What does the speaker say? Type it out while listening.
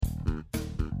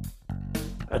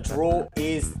A draw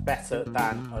is better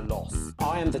than a loss.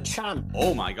 I am the champ.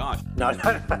 Oh my gosh. No, I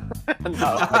didn't.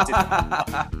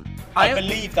 I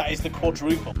believe that is the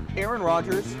quadruple. Aaron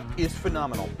Rodgers is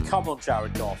phenomenal. Come on,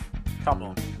 Jared Goff. Come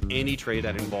on. Any trade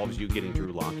that involves you getting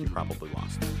Drew Lock, you probably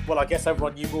lost. Well, I guess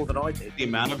everyone knew more than I did. The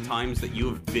amount of times that you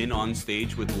have been on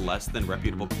stage with less than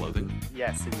reputable clothing.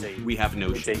 Yes, indeed. We have no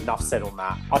Indeed, shame. enough said on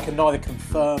that. I can neither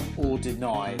confirm or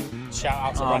deny. Shout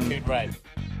out to Raccoon Red.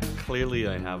 Clearly,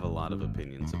 I have a lot of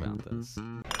opinions about this.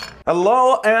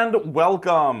 Hello and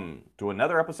welcome to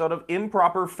another episode of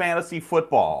Improper Fantasy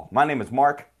Football. My name is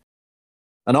Mark.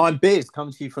 And I'm Biz,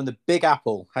 coming to you from the Big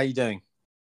Apple. How you doing?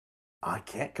 I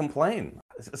can't complain.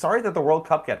 Sorry that the World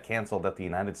Cup got canceled, that the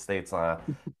United States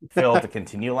failed to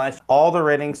continue last. All the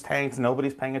ratings tanked.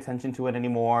 Nobody's paying attention to it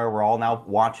anymore. We're all now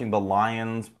watching the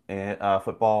Lions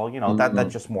football. You know,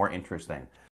 that's just more interesting.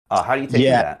 How do you take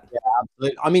that? Yeah,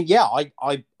 absolutely. I mean,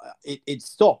 it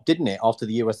stopped, didn't it, after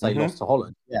the USA lost to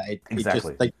Holland? Yeah,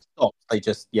 Exactly. They stopped. They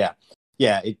just, it's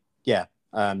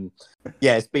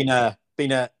been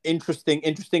a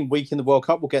interesting week in the World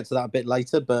Cup. We'll get to that a bit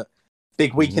later, but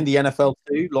big week in the NFL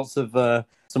too. Lots of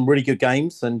some really good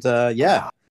games, and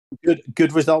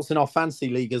good results in our fantasy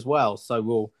league as well.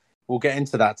 So we'll get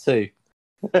into that too.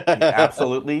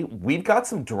 Absolutely. We've got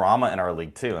some drama in our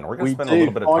league too, and we're going to spend a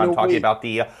little bit of time talking about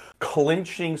the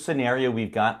clinching scenario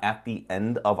we've got at the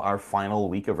end of our final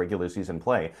week of regular season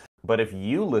play. But if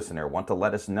you, listener, want to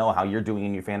let us know how you're doing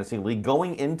in your fantasy league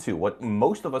going into what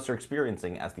most of us are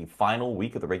experiencing as the final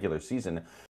week of the regular season,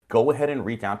 go ahead and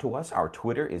reach out to us. Our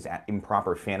Twitter is at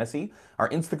Improper Fantasy. Our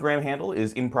Instagram handle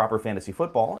is Improper Fantasy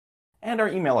Football. And our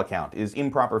email account is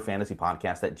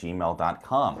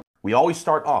improperfantasypodcast@gmail.com. We always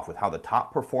start off with how the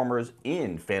top performers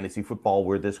in fantasy football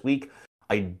were this week.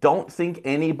 I don't think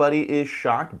anybody is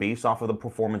shocked based off of the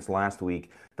performance last week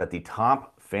that the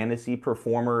top fantasy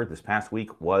performer this past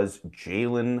week was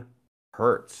Jalen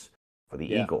Hurts for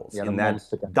the Eagles in that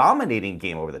dominating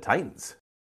game over the Titans.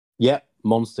 Yeah,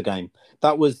 monster game.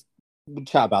 We'll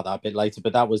chat about that a bit later,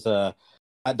 but that was a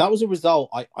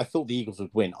result I thought the Eagles would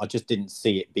win. I just didn't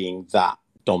see it being that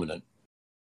dominant.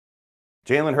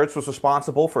 Jalen Hurts was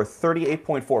responsible for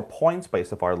 38.4 points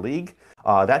based off our league.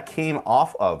 That came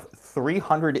off of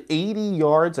 380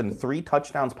 yards and 3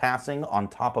 touchdowns passing on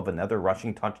top of another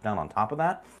rushing touchdown on top of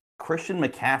that. Christian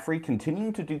McCaffrey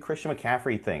continuing to do Christian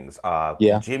McCaffrey things.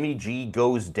 Jimmy G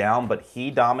goes down, but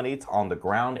he dominates on the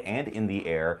ground and in the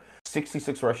air.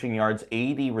 66 rushing yards,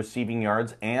 80 receiving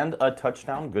yards, and a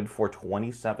touchdown. Good for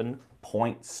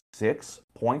 27.6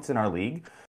 points in our league.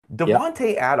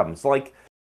 Davante Adams,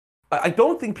 I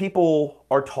don't think people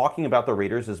are talking about the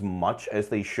Raiders as much as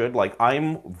they should.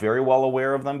 I'm very well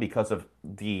aware of them because of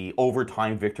the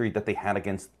overtime victory that they had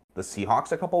against the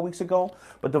Seahawks a couple of weeks ago.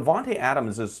 But Davante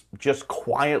Adams is just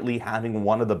quietly having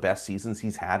one of the best seasons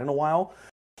he's had in a while.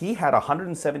 He had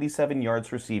 177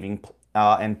 yards receiving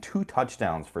and 2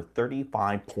 touchdowns for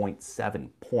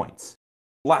 35.7 points.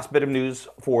 Last bit of news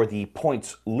for the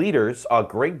points leaders,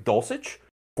 Greg Dulcich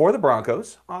for the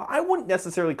Broncos. I wouldn't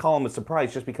necessarily call him a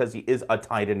surprise just because he is a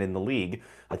tight end in the league.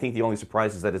 I think the only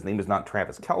surprise is that his name is not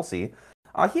Travis Kelce.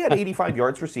 He had 85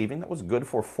 yards receiving. That was good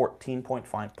for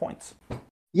 14.5 points.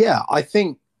 Yeah, I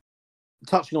think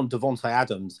touching on Davante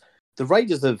Adams, the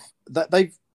Raiders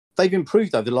they've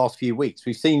improved over the last few weeks.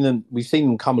 We've seen them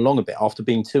come along a bit after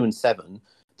being 2-7.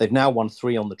 They've now won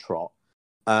 3 on the trot.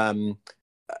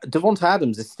 Davante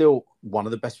Adams is still one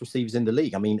of the best receivers in the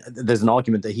league. I mean, there's an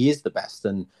argument that he is the best,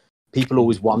 and people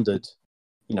always wondered,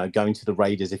 going to the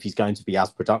Raiders if he's going to be as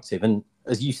productive. And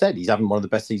as you said, he's having one of the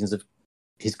best seasons of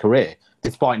his career,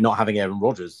 despite not having Aaron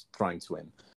Rodgers throwing to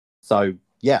him. So,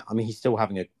 yeah, I mean, he's still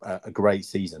having a great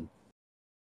season.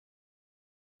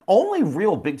 Only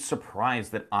real big surprise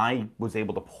that I was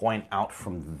able to point out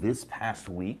from this past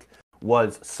week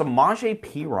was Samaje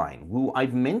Perine, who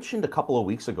I've mentioned a couple of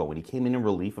weeks ago when he came in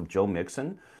relief of Joe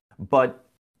Mixon. But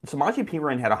Samaje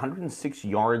Perine had 106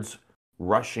 yards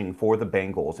rushing for the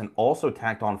Bengals and also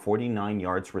tacked on 49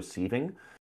 yards receiving.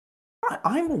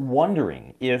 I'm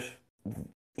wondering if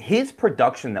his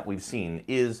production that we've seen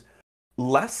is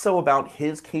less so about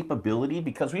his capability,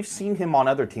 because we've seen him on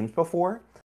other teams before,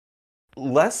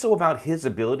 less so about his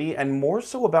ability and more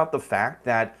so about the fact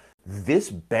that this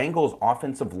Bengals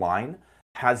offensive line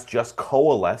has just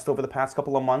coalesced over the past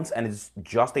couple of months and is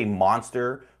just a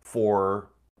monster for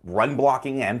run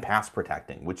blocking and pass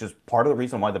protecting, which is part of the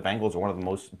reason why the Bengals are one of the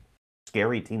most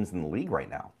scary teams in the league right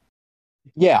now.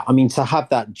 Yeah, I mean, to have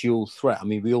that dual threat, I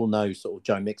mean, we all know sort of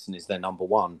Joe Mixon is their number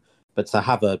one, but to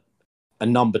have a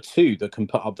number 2 that can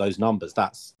put up those numbers,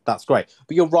 that's great.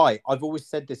 But you're right. I've always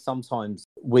said this sometimes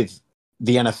with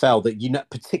the NFL that, you know,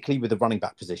 particularly with the running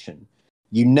back position,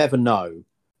 you never know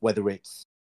whether it's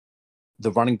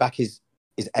the running back is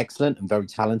excellent and very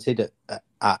talented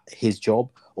at his job,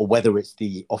 or whether it's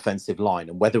the offensive line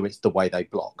and whether it's the way they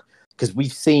block. Because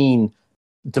we've seen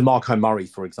DeMarco Murray,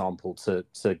 for example, to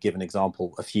give an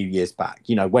example, a few years back,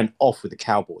 you know, went off with the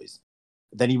Cowboys.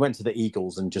 Then he went to the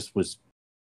Eagles and just was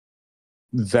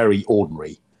very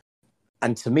ordinary.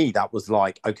 And to me, that was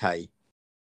like, okay,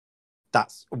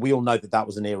 we all know that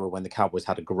was an era when the Cowboys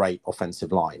had a great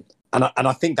offensive line. And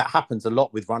I think that happens a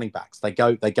lot with running backs. They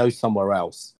go somewhere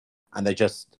else and they're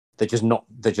just not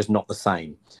the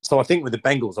same. So I think with the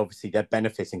Bengals, obviously they're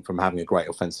benefiting from having a great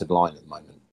offensive line at the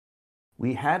moment.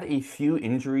 We had a few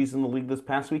injuries in the league this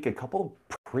past week, a couple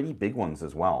of pretty big ones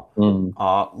as well.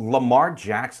 Lamar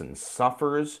Jackson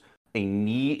suffers a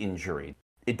knee injury.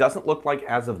 It doesn't look like,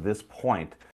 as of this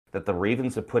point, that the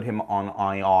Ravens have put him on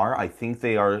IR. I think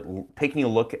they are taking a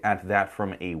look at that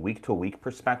from a week-to-week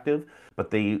perspective. But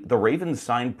the Ravens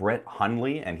signed Brett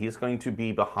Hundley, and he's going to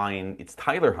be behind. It's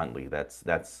Tyler Hundley that's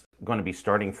going to be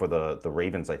starting for the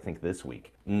Ravens, I think, this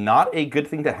week. Not a good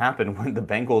thing to happen when the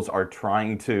Bengals are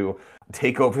trying to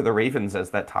take over the Ravens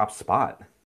as that top spot.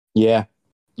 Yeah.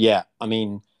 I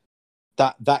mean,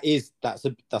 that's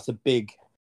a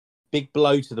big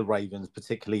blow to the Ravens,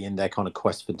 particularly in their kind of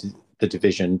quest for the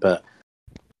division. But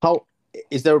how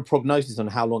is there a prognosis on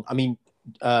how long? I mean,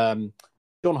 John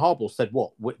Harbaugh said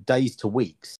what days to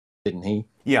weeks, didn't he?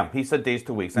 Yeah, he said days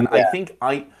to weeks, and yeah. I think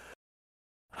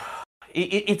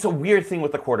it's a weird thing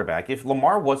with the quarterback. If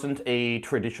Lamar wasn't a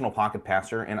traditional pocket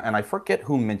passer, and I forget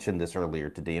who mentioned this earlier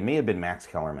today, it may have been Max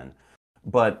Kellerman,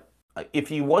 but if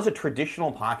he was a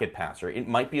traditional pocket passer, it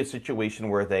might be a situation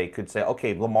where they could say,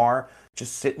 okay, Lamar,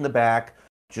 just sit in the back,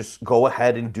 just go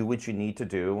ahead and do what you need to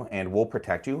do, and we'll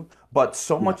protect you. But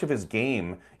so much of his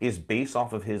game is based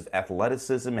off of his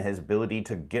athleticism and his ability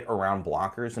to get around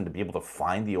blockers and to be able to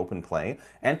find the open play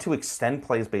and to extend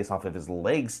plays based off of his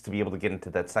legs to be able to get into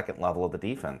that second level of the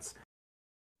defense.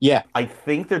 Yeah. I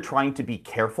think they're trying to be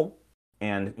careful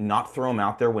and not throw him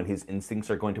out there when his instincts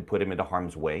are going to put him into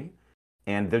harm's way.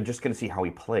 And they're just going to see how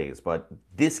he plays. But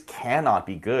this cannot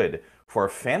be good for a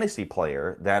fantasy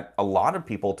player that a lot of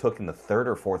people took in the third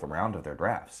or fourth round of their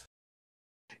drafts.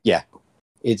 Yeah,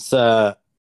 it's a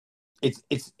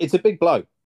big blow.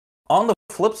 On the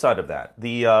flip side of that,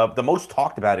 the most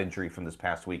talked about injury from this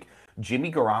past week,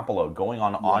 Jimmy Garoppolo going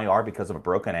on IR because of a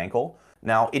broken ankle.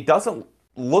 Now, it doesn't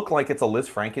look like it's a Liz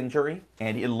Frank injury,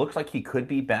 and it looks like he could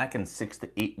be back in 6 to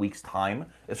 8 weeks' time.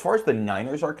 As far as the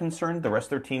Niners are concerned, the rest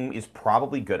of their team is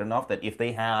probably good enough that if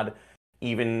they had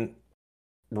even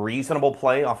reasonable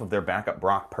play off of their backup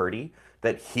Brock Purdy,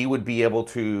 that he would be able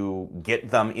to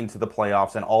get them into the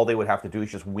playoffs, and all they would have to do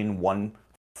is just win one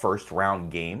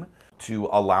first-round game to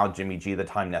allow Jimmy G the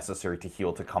time necessary to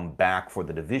heal to come back for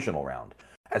the divisional round.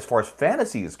 As far as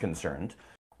fantasy is concerned,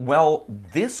 well,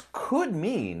 this could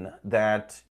mean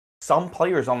that some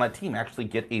players on that team actually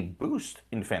get a boost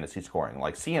in fantasy scoring.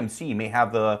 Like CMC may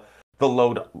have the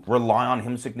load rely on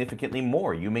him significantly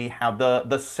more. You may have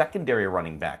the secondary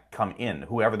running back come in,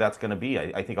 whoever that's going to be.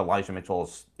 I think Elijah Mitchell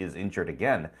is injured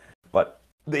again. But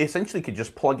they essentially could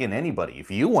just plug in anybody. If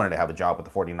you wanted to have a job with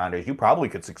the 49ers, you probably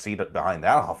could succeed behind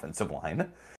that offensive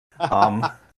line.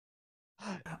 But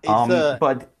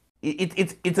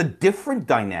it's a different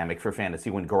dynamic for fantasy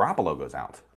when Garoppolo goes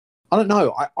out. I don't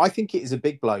know. I think it is a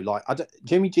big blow. Like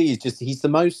Jimmy G is he's the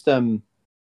most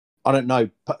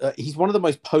he's one of the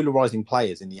most polarizing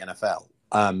players in the NFL.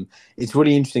 It's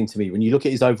really interesting to me when you look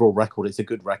at his overall record. It's a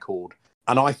good record,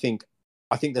 and I think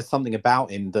there's something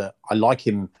about him that I like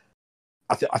him.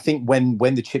 I think when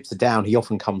the chips are down, he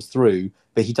often comes through,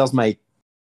 but he does make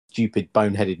stupid,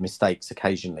 boneheaded mistakes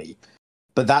occasionally.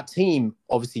 But that team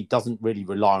obviously doesn't really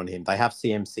rely on him. They have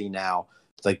CMC now.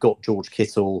 They've got George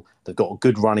Kittle. They've got a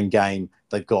good running game.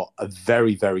 They've got a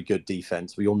very, very good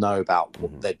defense. We all know about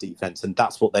their defense, and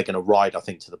that's what they're going to ride, I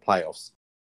think, to the playoffs.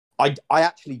 I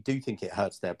actually do think it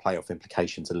hurts their playoff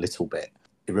implications a little bit.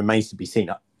 It remains to be seen.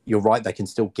 You're right; they can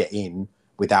still get in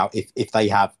without if they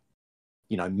have,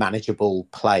 manageable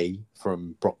play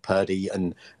from Brock Purdy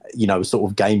and a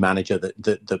sort of game manager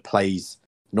that plays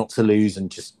not to lose and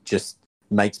just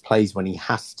makes plays when he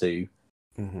has to.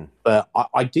 Mm-hmm. But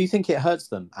I do think it hurts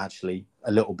them actually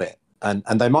a little bit, and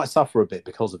they might suffer a bit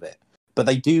because of it. But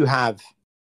they do have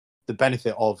the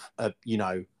benefit of, are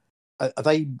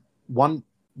they one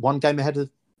game ahead of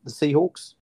the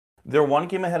Seahawks? They're one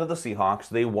game ahead of the Seahawks.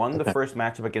 They won the first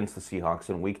matchup against the Seahawks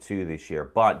in week 2 this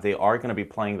year, but they are going to be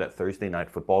playing that Thursday night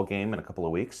football game in a couple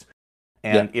of weeks.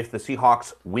 And if the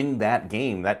Seahawks win that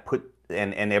game, that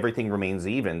and everything remains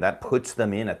even, that puts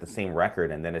them in at the same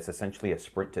record, and then it's essentially a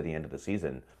sprint to the end of the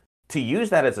season. To use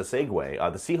that as a segue,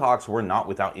 the Seahawks were not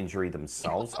without injury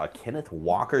themselves. Kenneth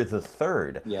Walker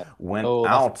III went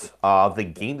out the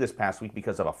game this past week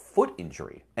because of a foot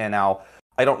injury. And now,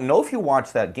 I don't know if you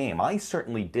watched that game. I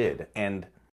certainly did. And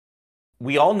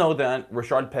we all know that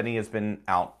Rashard Penny has been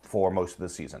out for most of the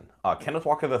season. Kenneth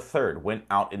Walker III went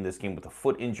out in this game with a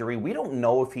foot injury. We don't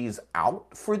know if he's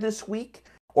out for this week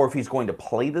or if he's going to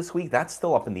play this week. That's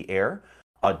still up in the air.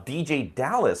 DJ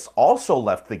Dallas also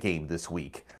left the game this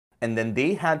week. And then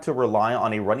they had to rely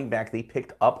on a running back they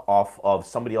picked up off of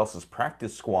somebody else's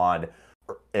practice squad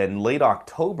in late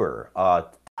October. I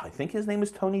think his name is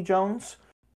Tony Jones.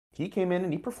 He came in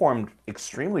and he performed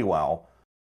extremely well.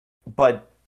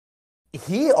 But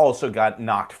he also got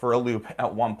knocked for a loop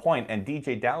at one point, and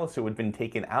DJ Dallas, who had been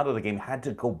taken out of the game, had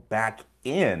to go back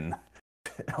in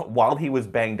while he was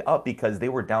banged up because they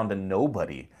were down to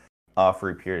nobody for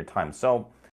a period of time. So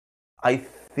I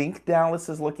think Dallas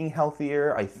is looking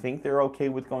healthier. I think they're okay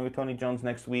with going with Tony Jones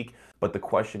next week. But the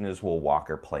question is, will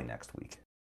Walker play next week?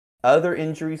 Other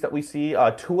injuries that we see,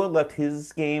 Tua left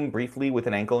his game briefly with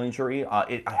an ankle injury.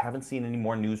 I haven't seen any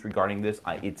more news regarding this.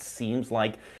 It seems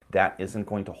like that isn't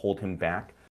going to hold him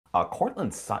back.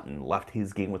 Courtland Sutton left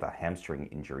his game with a hamstring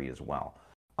injury as well.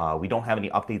 We don't have any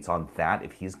updates on that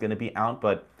if he's going to be out,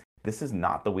 but this is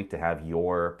not the week to have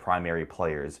your primary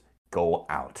players go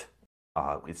out,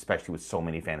 especially with so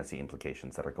many fantasy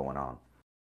implications that are going on.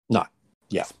 No.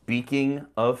 Yeah. Speaking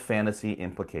of fantasy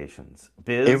implications,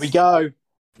 Biz, here we go.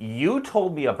 You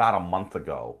told me about a month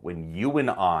ago when you and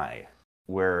I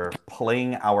were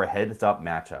playing our heads-up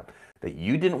matchup that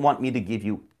you didn't want me to give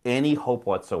you any hope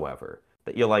whatsoever.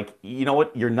 That you're like, you know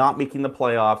what? You're not making the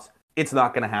playoffs. It's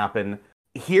not going to happen.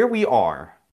 Here we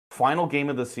are, final game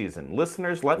of the season.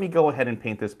 Listeners, let me go ahead and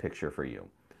paint this picture for you.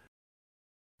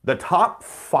 The top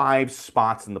 5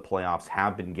 spots in the playoffs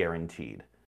have been guaranteed.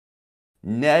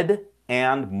 Ned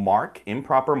and Mark,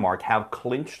 Improper Mark, have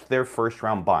clinched their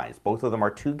first-round buys. Both of them are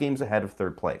 2 games ahead of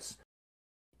third place.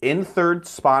 In third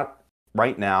spot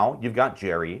right now, you've got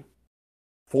Jerry.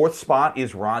 4th spot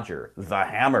is Roger, the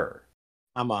Hammer.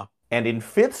 And in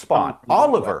 5th spot,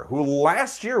 Oliver, who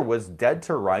last year was dead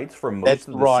to rights for most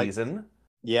of the season.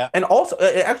 Yeah. And also,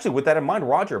 actually, with that in mind,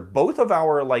 Roger, both of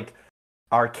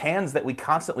our cans that we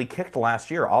constantly kicked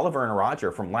last year, Oliver and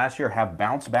Roger from last year, have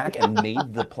bounced back and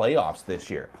made the playoffs this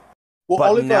year. Well,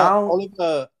 but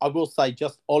Oliver, I will say,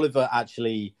 Oliver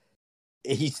actually,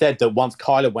 he said that once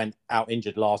Kyler went out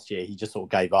injured last year, he just sort of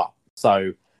gave up.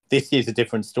 So this year's a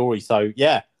different story. So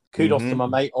yeah, kudos to my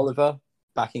mate Oliver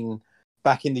back in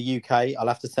the UK. I'll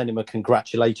have to send him a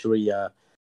congratulatory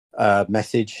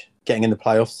message getting in the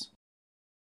playoffs.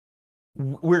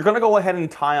 We're going to go ahead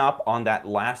and tie up on that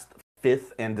last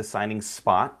 5th and deciding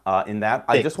spot in that.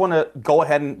 I just want to go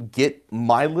ahead and get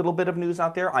my little bit of news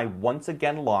out there. I once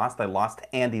again lost. I lost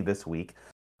Andy this week.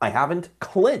 I haven't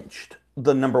clinched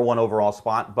the number 1 overall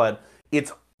spot, but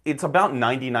it's about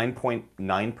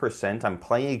 99.9%. I'm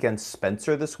playing against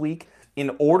Spencer this week.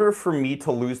 In order for me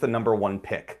to lose the number 1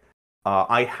 pick,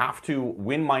 I have to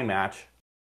win my match.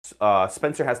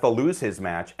 Spencer has to lose his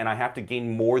match, and I have to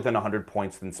gain more than 100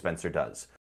 points than Spencer does.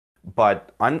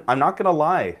 But I'm not going to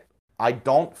lie. I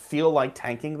don't feel like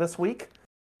tanking this week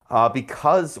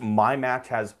because my match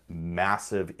has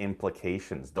massive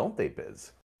implications, don't they,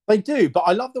 Biz? They do, but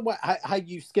I love the way how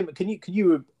you skim it. Can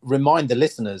you remind the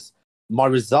listeners my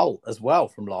result as well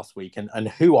from last week and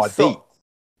who I beat?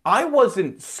 I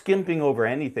wasn't skimping over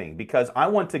anything because I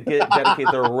want to dedicate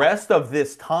the rest of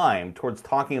this time towards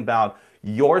talking about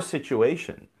your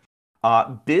situation.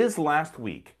 Biz last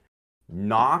week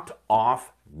knocked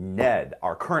off Ned,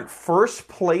 our current first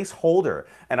place holder,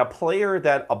 and a player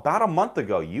that about a month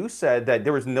ago you said that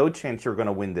there was no chance you were going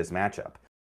to win this matchup.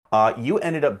 You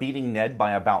ended up beating Ned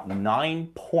by about 9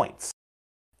 points.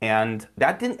 And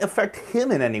that didn't affect him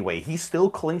in any way. He still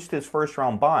clinched his first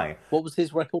round bye. What was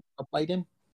his record I played him?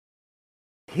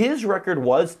 His record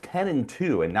was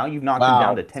 10-2, and now you've knocked him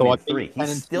down to 10-3.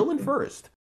 He's still in first.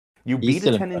 You beat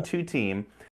a 10-2 team,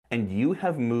 and you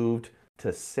have moved to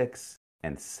 6-7.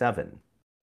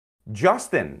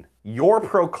 Justin, your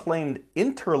proclaimed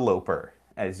interloper,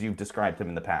 as you've described him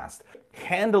in the past,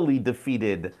 handily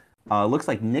defeated, looks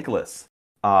like Nicholas,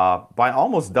 by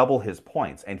almost double his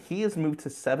points, and he has moved to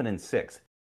 7-6.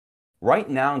 Right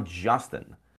now,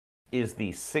 Justin is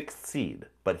the 6th seed,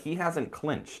 but he hasn't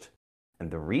clinched. And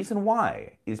the reason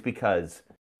why is because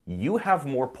you have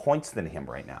more points than him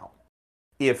right now.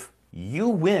 If you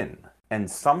win and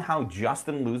somehow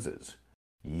Justin loses,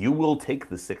 you will take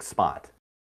the 6th spot.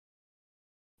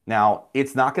 Now,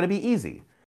 it's not going to be easy.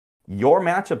 your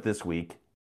matchup this week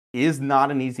is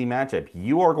not an easy matchup.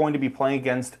 You are going to be playing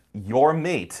against your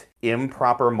mate,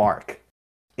 Improper Mark,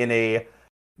 in a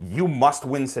you must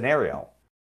win scenario.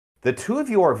 The two of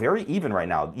you are very even right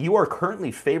now. You are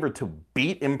currently favored to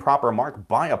beat Improper Mark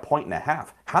by 1.5.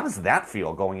 How does that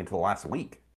feel going into the last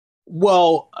week?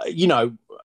 Well,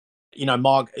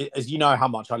 Mark, as you know how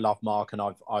much I love Mark, and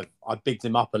I've bigged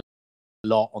him up a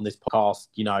lot on this podcast,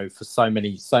 for so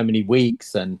many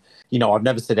weeks, and I've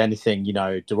never said anything,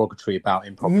 derogatory about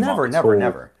Improper Mark.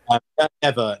 Never.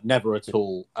 Never at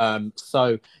all.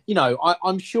 So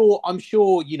I'm sure,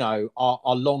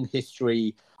 our long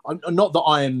history. Not that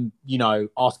I am,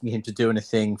 asking him to do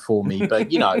anything for me,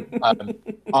 but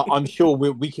I'm sure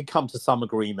we could come to some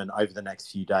agreement over the next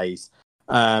few days.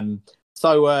 I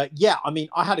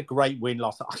had a great win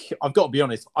last night. I've got to be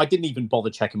honest, I didn't even bother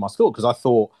checking my score because I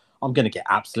thought I'm going to get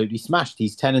absolutely smashed.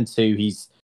 He's 10-2.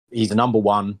 He's a number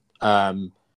one.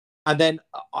 And then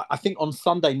I think on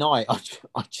Sunday night,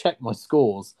 I checked my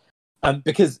scores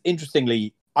because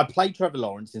interestingly, I played Trevor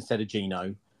Lawrence instead of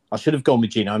Gino. I should have gone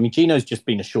with Gino. I mean, Gino's just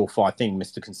been a surefire thing,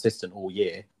 Mr. Consistent all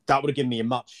year. That would have given me a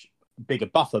much bigger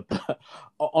buffer. But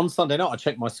on Sunday night, I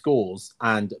checked my scores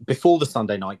and before the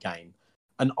Sunday night game,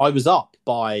 and I was up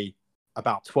by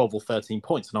about 12 or 13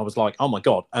 points. And I was like, oh my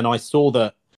God. And I saw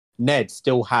that Ned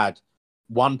still had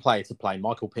one player to play,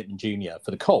 Michael Pittman Jr.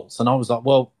 for the Colts. And I was like,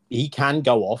 well, he can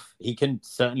go off. He can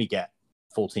certainly get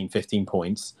 14, 15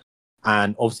 points.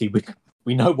 And obviously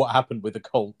we know what happened with the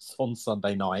Colts on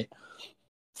Sunday night.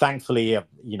 Thankfully,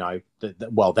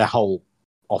 their whole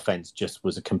offense just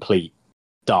was a complete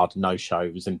dud, no-show.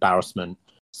 It was embarrassment.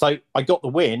 So I got the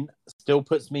win, still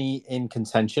puts me in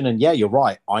contention. And yeah, you're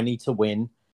right. I need to win.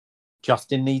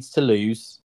 Justin needs to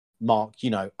lose. Mark,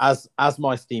 as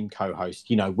my esteemed co-host,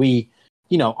 I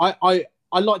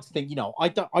like to think,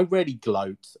 I rarely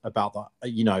gloat about that,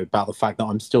 about the fact that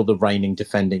I'm still the reigning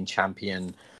defending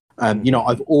champion.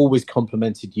 I've always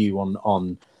complimented you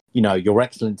on your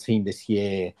excellent team this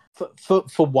year.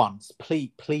 For once,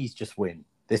 please just win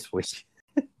this week.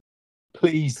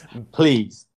 please.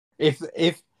 If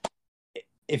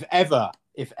ever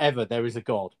there is a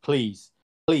God, please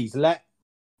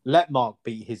let Mark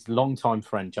beat his longtime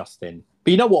friend Justin.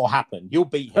 But you know what will happen? You'll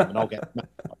beat him, and I'll get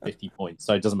 50 points.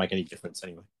 So it doesn't make any difference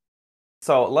anyway.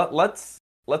 So let's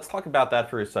talk about that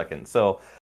for a second. So,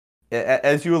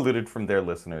 as you alluded from their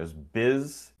listeners,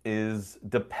 Biz is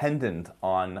dependent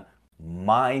on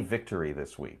my victory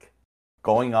this week,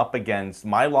 going up against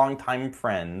my longtime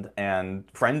friend and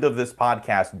friend of this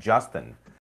podcast, Justin,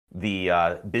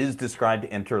 the Biz described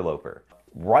interloper.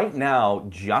 Right now,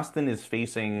 Justin is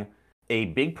facing a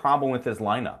big problem with his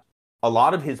lineup. A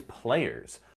lot of his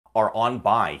players are on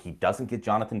bye. He doesn't get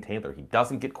Jonathan Taylor. He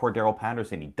doesn't get Cordero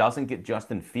Patterson. He doesn't get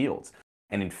Justin Fields.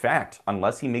 And in fact,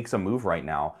 unless he makes a move right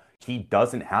now, he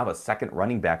doesn't have a second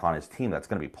running back on his team that's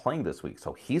going to be playing this week.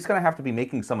 So he's going to have to be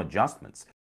making some adjustments.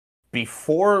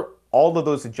 Before all of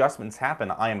those adjustments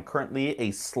happen, I am currently a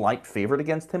slight favorite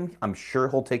against him. I'm sure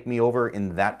he'll take me over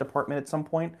in that department at some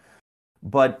point.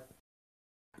 But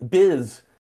Biz,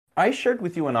 I shared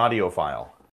with you an audio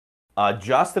file.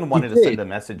 Justin wanted to send a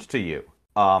message to you.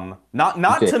 Not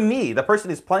to me, the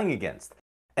person he's playing against.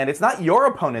 And it's not your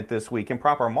opponent this week,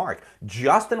 Improper Mark.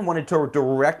 Justin wanted to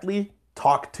directly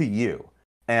talk to you.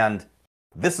 And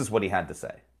this is what he had to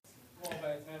say.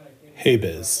 Hey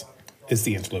Biz, it's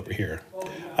the Interloper here.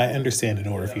 I understand in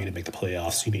order for you to make the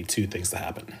playoffs, you need two things to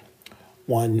happen.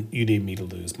 One, you need me to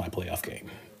lose my playoff game.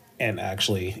 And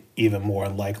actually, even more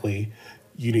likely,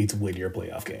 you need to win your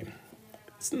playoff game.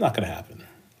 It's not going to happen.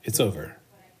 It's over.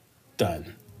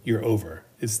 Done. You're over.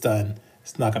 It's done.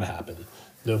 It's not going to happen.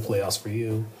 No playoffs for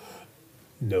you.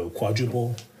 No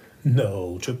quadruple.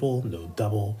 No triple. No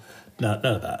double. None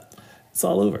of that. It's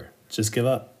all over. Just give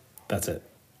up. That's it.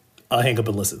 I'll hang up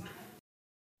and listen.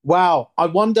 Wow. I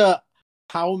wonder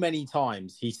how many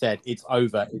times he said, it's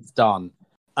over. It's done.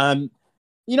 You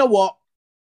know what?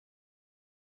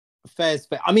 Fair's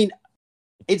fair. I mean,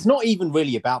 it's not even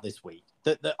really about this week.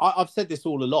 I've said this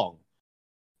all along.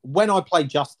 When I played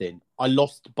Justin, I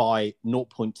lost by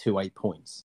 0.28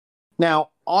 points.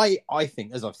 Now, I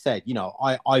think, as I've said,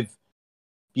 I've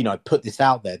put this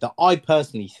out there that I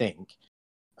personally think,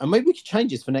 and maybe we could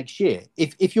change this for next year.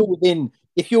 If you're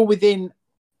within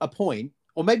a point,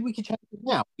 or maybe we could change it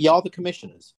now. We are the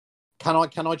commissioners. Can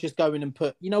I just go in and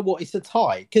put, you know what, it's a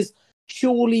tie? Because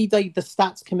surely the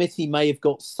stats committee may have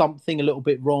got something a little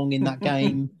bit wrong in that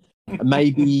game.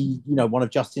 Maybe, one of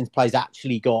Justin's plays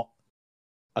actually got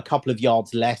a couple of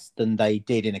yards less than they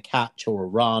did in a catch or a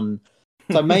run.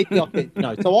 So maybe I could,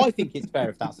 so I think it's fair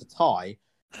if that's a tie.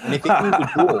 And if it was a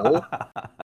draw,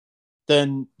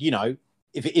 then,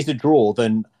 if it is a draw,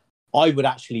 then I would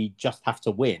actually just have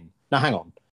to win. Now, hang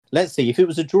on. Let's see. If it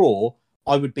was a draw,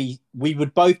 we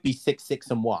would both be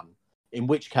 6-6-1, in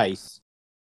which case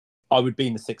I would be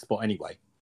in the sixth spot anyway.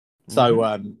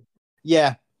 So,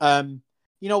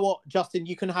 you know what, Justin,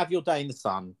 you can have your day in the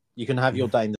sun. You can have your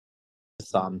day in the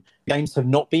sun. Games have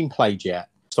not been played yet,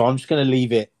 so I'm just going to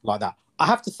leave it like that. I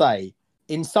have to say,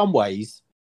 in some ways,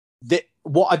 that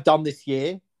what I've done this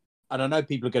year, and I know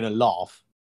people are going to laugh,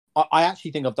 I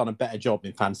actually think I've done a better job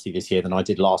in fantasy this year than I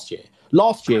did last year.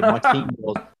 Last year, my team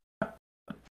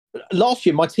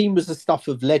was the stuff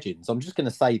of legends. I'm just going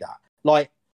to say that.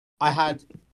 Like, I had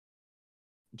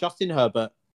Justin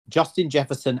Herbert, Justin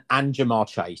Jefferson, and Jamar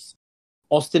Chase,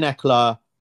 Austin Eckler,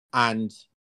 and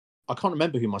I can't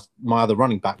remember who my other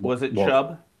running back was. Was it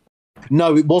Chubb?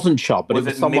 No, it wasn't Chubb. But was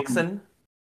it was someone... Mixon?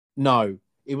 No,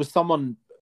 it was someone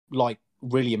like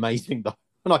really amazing though.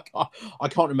 And I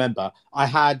can't remember. I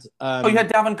had you had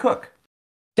Dalvin Cook.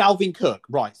 Dalvin Cook,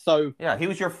 right. So yeah, he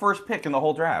was your first pick in the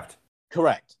whole draft.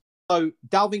 Correct. So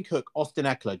Dalvin Cook, Austin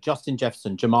Eckler, Justin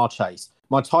Jefferson, Jamar Chase.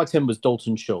 My tight end was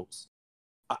Dalton Schultz,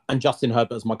 and Justin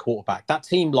Herbert as my quarterback. That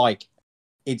team, like,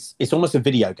 it's almost a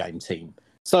video game team.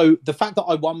 So the fact that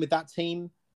I won with that team,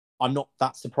 I'm not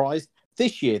that surprised.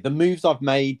 This year, the moves I've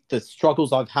made, the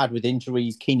struggles I've had with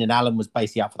injuries, Keenan Allen was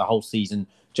basically out for the whole season,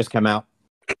 just came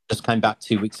back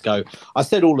 2 weeks ago. I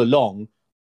said all along,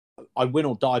 I win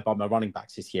or die by my running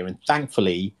backs this year. And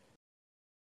thankfully,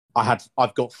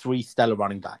 I've got three stellar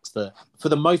running backs that, for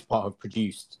the most part, have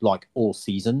produced like all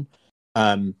season.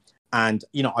 And,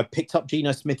 I picked up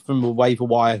Geno Smith from the waiver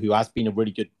wire, who has been a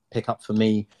really good pickup for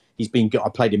me. He's been good. I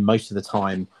played him most of the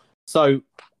time. So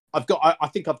I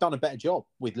think I've done a better job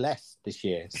with less this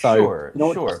year. So,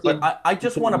 sure. But I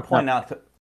just want to point out,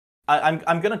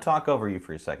 I'm going to talk over you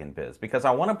for a second, Biz, because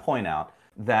I want to point out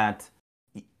that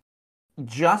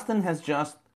Justin has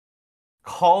just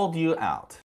called you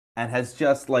out and has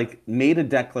just like made a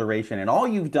declaration, and all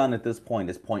you've done at this point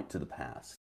is point to the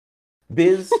past.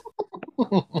 Biz,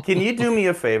 can you do me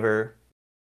a favor,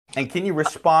 and can you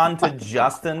respond to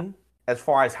Justin as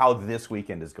far as how this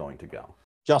weekend is going to go?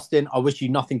 Justin, I wish you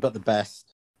nothing but the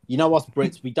best. You know us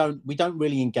Brits, we don't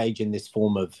really engage in this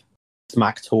form of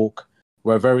smack talk.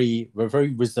 We're very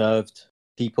reserved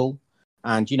people,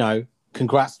 and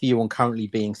congrats to you on currently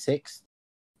being sixth.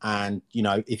 And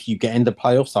if you get in the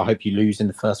playoffs, I hope you lose in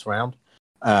the first round.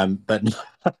 But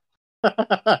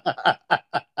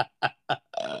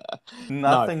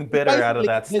nothing bitter out of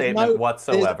that statement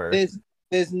whatsoever.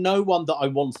 There's no one that I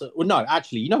want to. Well, no,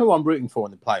 actually, you know who I'm rooting for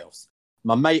in the playoffs?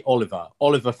 My mate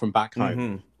Oliver from back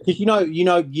home. Because you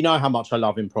know how much I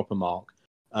love Improper Mark.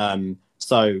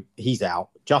 So he's out.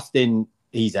 Justin,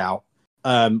 he's out.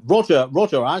 Roger,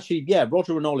 actually, yeah,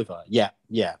 Roger and Oliver, yeah.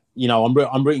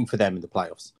 I'm rooting for them in the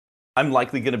playoffs. I'm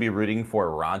likely going to be rooting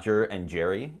for Roger and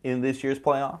Jerry in this year's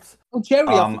playoffs. Oh, Jerry,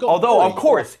 although, of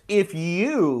course, if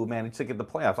you manage to get the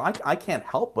playoffs, I can't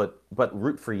help but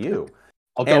root for you.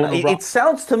 It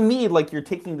sounds to me like you're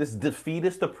taking this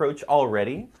defeatist approach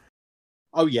already.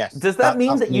 Oh, yes. Does that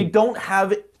mean that you don't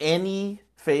have any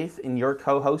faith in your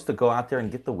co-host to go out there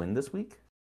and get the win this week?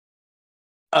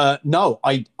 No,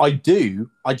 I do.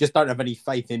 I just don't have any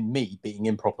faith in me being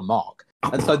Improper Mark.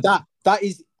 And so that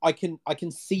is, I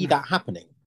can see that happening.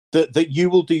 That you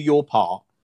will do your part,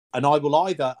 and I will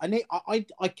either, and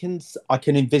I can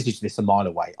envisage this a mile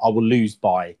away. I will lose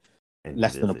by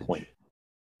less than a point.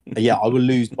 Yeah, I will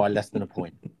lose by less than a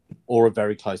point, or a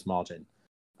very close margin.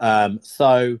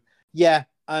 So yeah,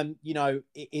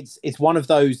 it's one of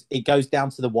those. It goes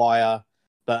down to the wire.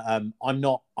 But I'm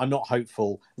not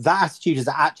hopeful. That attitude has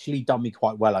actually done me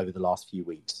quite well over the last few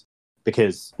weeks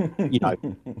because,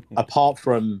 apart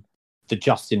from the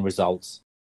Justin results,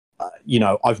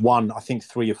 I've won, I think,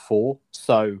 3 of 4.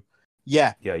 So,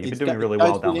 yeah. Yeah, you've been doing really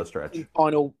well down the stretch.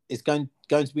 It's going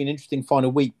to be an interesting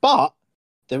final week. But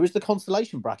there is the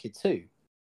consolation bracket too.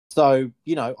 So,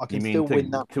 I can still win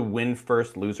that. To win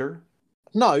first loser?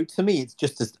 No, to me, it's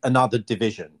just another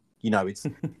division.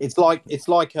 It's like the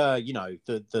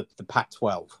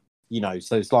Pac-12.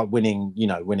 So it's like winning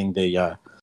the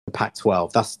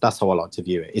Pac-12. That's how I like to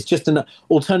view it. It's just an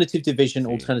alternative division,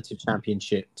 alternative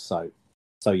championship. So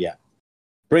yeah,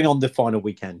 bring on the final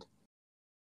weekend.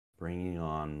 Bringing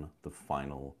on the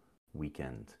final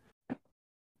weekend.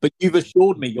 But you've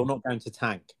assured me you're not going to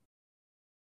tank.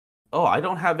 Oh, I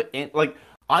don't have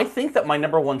I think that my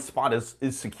number one spot is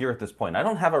secure at this point. I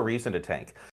don't have a reason to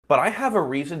tank. But I have a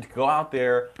reason to go out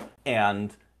there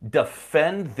and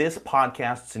defend this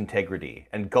podcast's integrity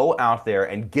and go out there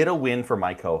and get a win for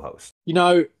my co-host.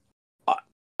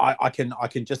 I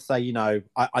can just say,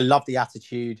 I love the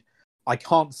attitude. I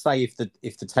can't say if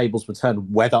the tables were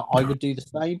turned whether I would do the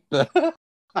same, but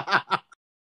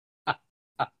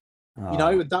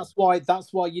that's why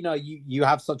you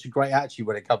have such a great attitude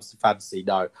when it comes to fantasy.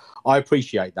 No, I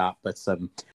appreciate that, but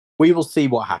we will see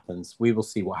what happens.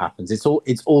 It's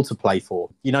all to play for.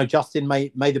 Justin,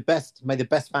 may the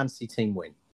best fantasy team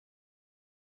win.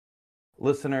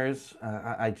 Listeners,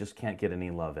 I just can't get any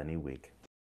love any week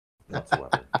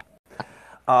whatsoever.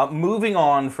 Moving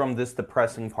on from this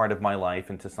depressing part of my life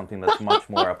into something that's much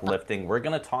more uplifting, we're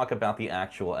going to talk about the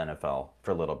actual NFL for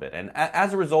a little bit. And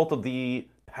as a result of the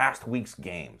past week's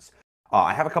games,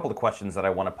 I have a couple of questions that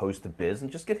I want to pose to Biz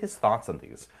and just get his thoughts on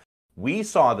these. We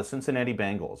saw the Cincinnati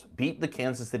Bengals beat the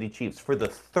Kansas City Chiefs for the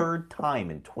third time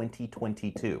in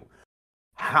 2022.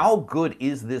 How good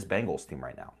is this Bengals team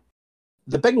right now?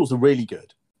 The Bengals are really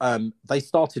good. They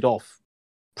started off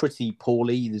pretty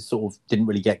poorly. They sort of didn't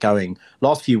really get going.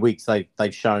 Last few weeks,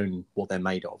 they've shown what they're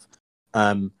made of.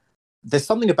 There's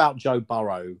something about Joe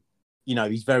Burrow.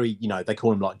 He's very, they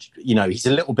call him like, he's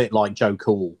a little bit like Joe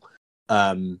Cool.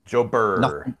 Joe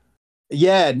Burr.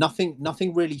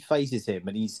 Nothing really phases him,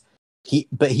 and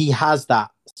he has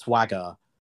that swagger.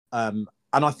 And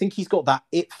I think he's got that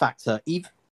it factor,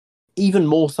 even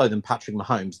more so than Patrick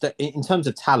Mahomes. In terms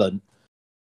of talent,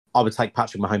 I would take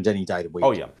Patrick Mahomes any day of the week.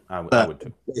 Oh yeah, I would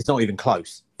too. It's not even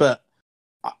close. But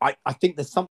I think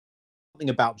there's something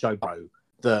about Joe Burrow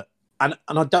that, and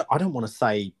I don't want to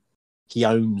say he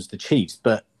owns the Chiefs,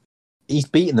 but he's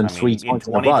beaten them three times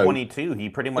in a row. In 2022, he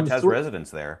pretty much has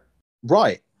residence there.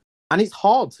 Right. And it's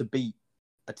hard to beat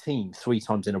a team 3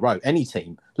 times in a row, any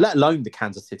team, let alone the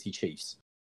Kansas City Chiefs.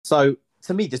 So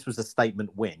to me, this was a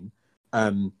statement win.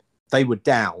 They were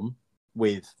down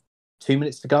with 2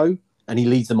 minutes to go, and he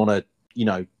leads them on a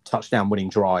touchdown winning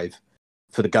drive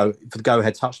for the go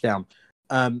ahead touchdown.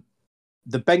 The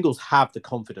Bengals have the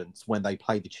confidence when they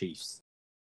play the Chiefs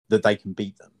that they can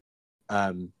beat them.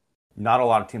 Not a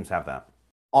lot of teams have that.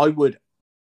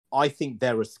 I think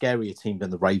they're a scarier team than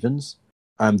the Ravens.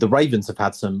 The Ravens have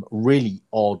had some really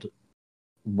odd,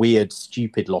 weird,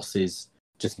 stupid losses.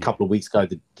 Just a couple of weeks ago,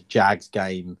 the Jags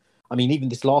game. I mean, even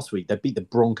this last week, they beat the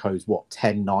Broncos,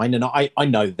 10-9? And I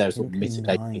know there's sort of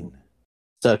mitigating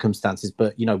circumstances,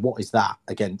 but what is that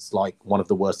against like one of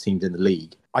the worst teams in the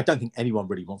league? I don't think anyone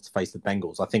really wants to face the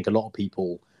Bengals. I think a lot of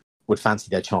people would fancy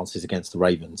their chances against the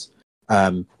Ravens.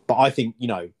 But I think,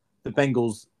 the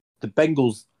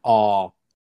Bengals are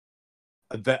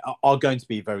going to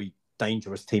be a very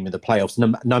dangerous team in the playoffs,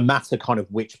 no matter kind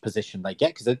of which position they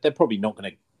get, because they're probably not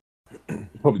going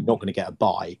to get a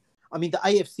bye. I mean, the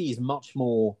AFC is much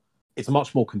more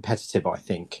competitive, I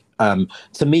think.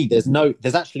 To me,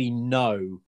 there's actually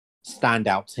no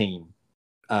standout team.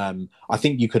 I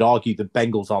think you could argue the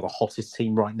Bengals are the hottest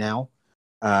team right now.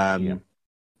 And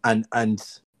I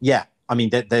mean,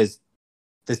 there's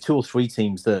 2 or 3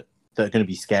 teams that are going to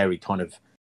be scary kind of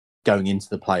going into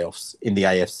the playoffs in the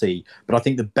AFC. But I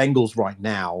think the Bengals right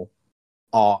now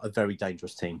are a very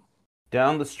dangerous team.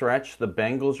 Down the stretch, the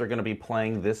Bengals are going to be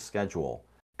playing this schedule.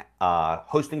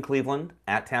 Hosting Cleveland,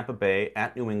 at Tampa Bay,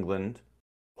 at New England,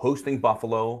 hosting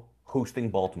Buffalo, hosting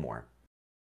Baltimore.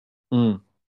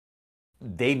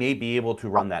 They may be able to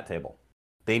run that table.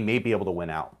 They may be able to win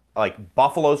out. Like,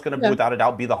 Buffalo's going to, without a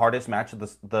doubt, be the hardest match of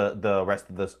the rest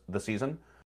of the season.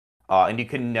 And you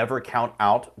can never count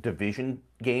out division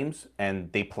games. And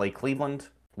they play Cleveland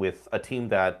with a team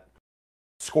that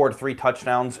scored 3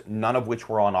 touchdowns, none of which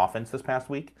were on offense this past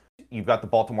week. You've got the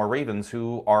Baltimore Ravens,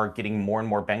 who are getting more and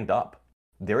more banged up.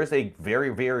 There is a very,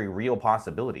 very real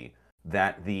possibility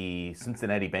that the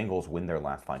Cincinnati Bengals win their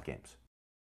last 5 games.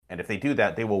 And if they do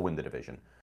that, they will win the division.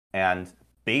 And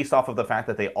based off of the fact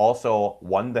that they also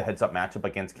won the heads-up matchup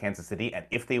against Kansas City, and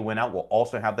if they win out, we'll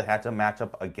also have the heads-up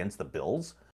matchup against the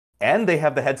Bills. And they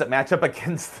have the heads-up matchup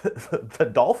against the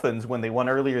Dolphins when they won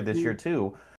earlier this year,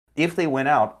 too. If they win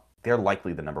out, they're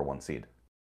likely the number 1 seed.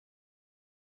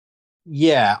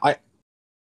 Yeah, I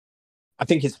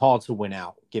think it's hard to win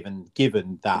out given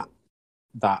that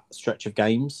stretch of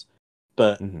games,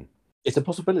 but it's a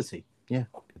possibility. Yeah,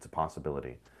 it's a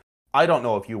possibility. I don't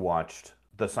know if you watched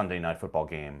the Sunday Night Football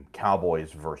game,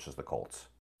 Cowboys versus the Colts.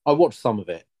 I watched some of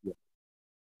it. Yeah.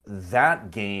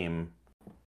 That game,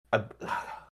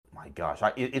 my gosh,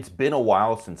 it's been a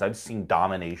while since I've seen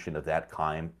domination of that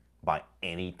kind by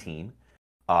any team.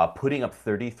 Putting up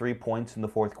 33 points in the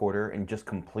fourth quarter and just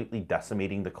completely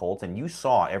decimating the Colts. And you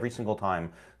saw every single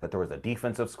time that there was a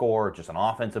defensive score, just an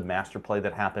offensive master play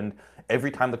that happened. Every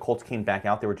time the Colts came back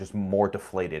out, they were just more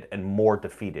deflated and more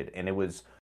defeated. And it was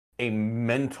a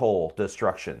mental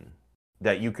destruction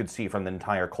that you could see from the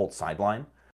entire Colts sideline.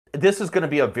 this is going to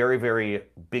be a very, very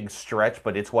big stretch,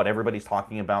 but it's what everybody's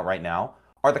talking about right now.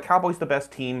 Are the Cowboys the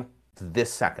best team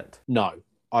this second? No,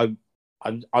 I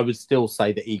would still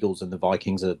say the Eagles and the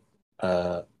Vikings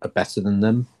are better than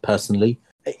them personally.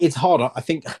 It's hard. I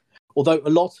think, although a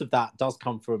lot of that does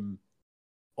come from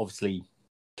obviously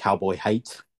Cowboy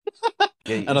hate.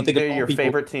 Yeah, and I think they're your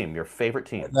favorite team. Your favorite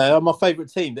team. They're my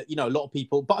favorite team. That a lot of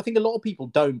people, but I think a lot of people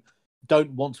don't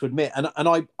want to admit. And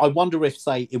I wonder if,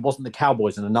 say, it wasn't the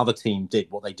Cowboys and another team did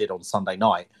what they did on Sunday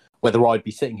night, whether I'd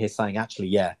be sitting here saying, actually,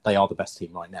 yeah, they are the best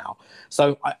team right now.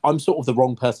 So I'm sort of the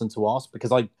wrong person to ask,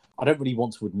 because I don't really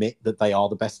want to admit that they are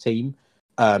the best team.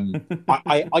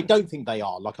 I don't think they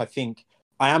are. Like, I think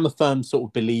I am a firm sort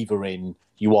of believer in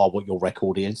you are what your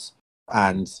record is.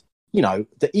 And,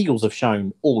 the Eagles have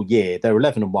shown all year they're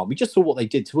 11-1. We just saw what they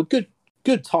did to a good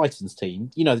Titans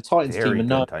team. The Titans Very team,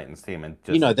 good Titans team, and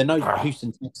just, they're no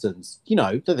Houston Texans.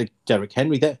 They're the Derrick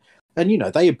Henry. They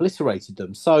obliterated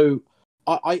them. So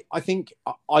I think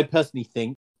I personally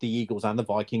think the Eagles and the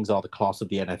Vikings are the class of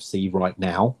the NFC right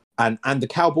now, and the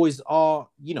Cowboys are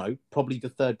probably the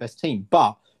third best team.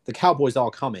 But the Cowboys are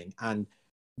coming, and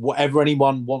whatever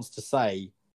anyone wants to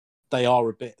say, they are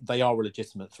a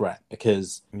legitimate threat,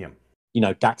 because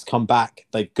Dak's come back.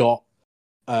 They've got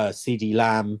CD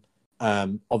Lamb.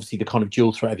 Obviously the kind of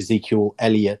dual threat of Ezekiel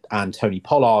Elliott and Tony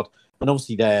Pollard, and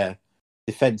obviously their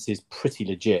defense is pretty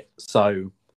legit.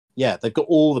 So yeah, they've got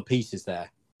all the pieces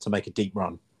there to make a deep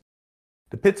run.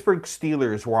 The Pittsburgh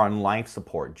Steelers were on life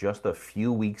support just a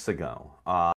few weeks ago.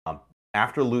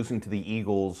 After losing to the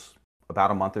Eagles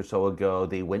about a month or so ago,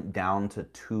 they went down to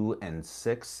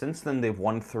 2-6. Since then, they've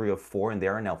won 3 of 4, and they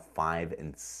are now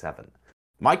 5-7.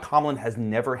 Mike Tomlin has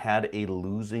never had a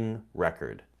losing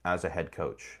record as a head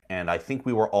coach. And I think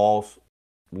we were all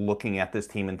looking at this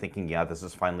team and thinking, yeah, this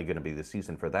is finally going to be the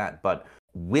season for that. But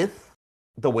with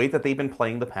the way that they've been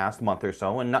playing the past month or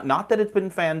so, and not that it's been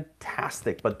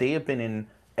fantastic, but they have been in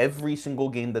every single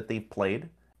game that they've played,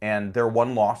 and their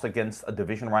one loss against a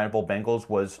division rival Bengals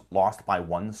was lost by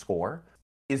 1 score.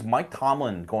 Is Mike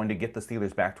Tomlin going to get the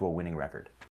Steelers back to a winning record?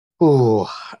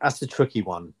 Oh, that's a tricky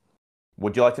one.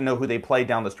 Would you like to know who they play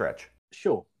down the stretch?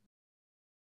 Sure.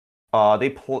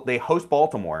 They host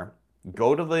Baltimore,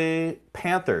 go to the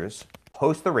Panthers,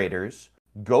 host the Raiders,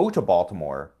 go to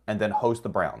Baltimore, and then host the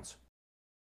Browns.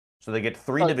 So they get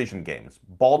 3 division games: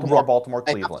 Baltimore, Right. Baltimore,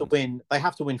 They Cleveland. They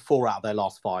have to win 4 out of their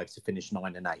last 5 to finish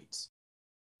 9-8.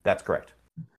 That's correct.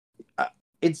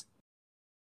 It's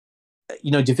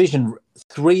division.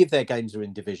 3 of their games are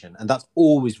in division, and that's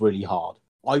always really hard.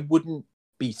 I wouldn't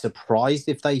be surprised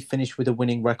if they finish with a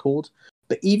winning record,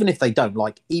 but even if they don't,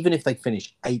 even if they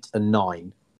finish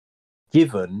 8-9,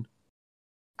 given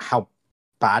how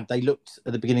bad they looked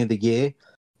at the beginning of the year,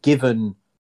 given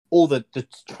all the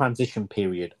transition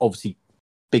period, obviously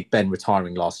Big Ben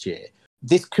retiring last year,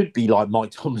 this could be like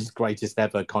Mike Tomlin's greatest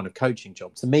ever kind of coaching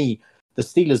job. To me, the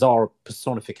Steelers are a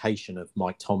personification of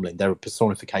Mike Tomlin. They're a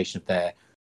personification of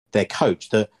their coach.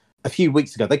 That a few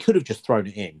weeks ago they could have just thrown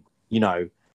it in,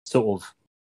 sort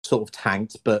of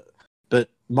tanked, but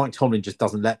Mike Tomlin just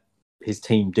doesn't let his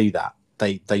team do that.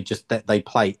 They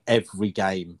play every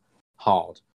game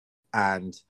hard,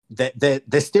 and they're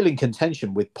still in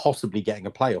contention with possibly getting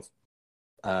a playoff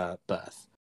berth.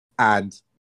 And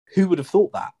who would have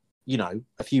thought that?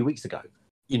 A few weeks ago.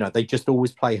 They just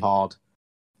always play hard.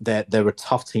 They're a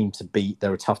tough team to beat.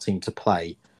 They're a tough team to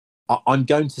play. I'm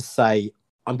going to say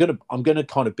I'm going to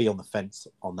kind of be on the fence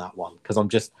on that one, because I'm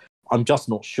just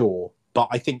not sure. But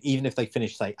I think even if they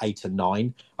finish, say,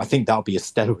 8-9, I think that'll be a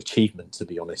stellar achievement, to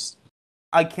be honest.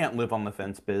 I can't live on the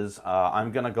fence, Biz.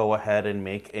 I'm going to go ahead and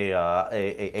make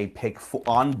a pick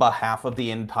on behalf of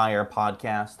the entire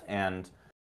podcast. And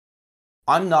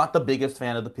I'm not the biggest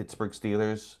fan of the Pittsburgh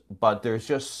Steelers, but there's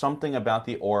just something about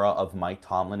the aura of Mike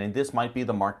Tomlin. And this might be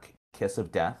the Mark kiss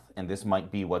of death, and this might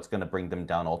be what's going to bring them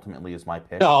down ultimately, is my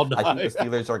pick. Oh, no. I think the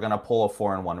Steelers are going to pull a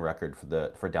 4-1 record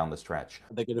for down the stretch.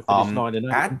 They're going to finish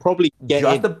 9-8 and probably get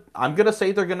I'm going to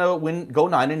say they're going to go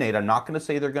 9-8. I'm not going to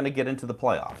say they're going to get into the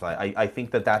playoffs. I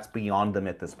think that's beyond them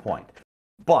at this point.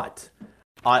 But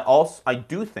I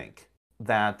do think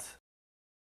that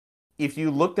if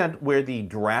you looked at where the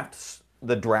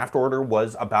draft order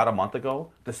was about a month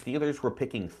ago, the Steelers were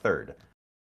picking 3rd.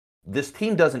 This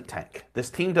team doesn't tank.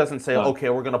 This team doesn't say, okay,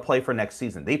 we're going to play for next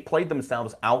season. They played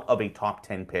themselves out of a top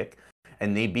 10 pick,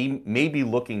 and they may be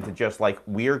looking to just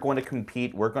we're going to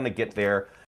compete, we're going to get there.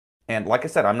 And like I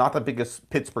said, I'm not the biggest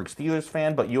Pittsburgh Steelers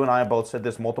fan, but you and I have both said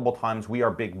this multiple times. We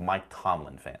are big Mike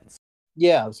Tomlin fans.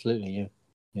 Yeah, absolutely.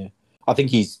 Yeah. I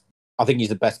think he's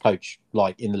the best coach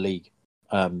in the league,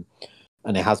 and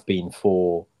it has been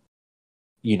for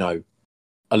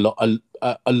a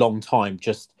long time.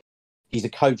 Just he's a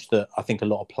coach that I think a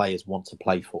lot of players want to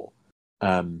play for,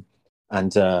 and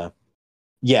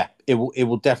yeah, it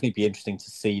will definitely be interesting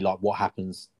to see like what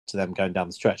happens to them going down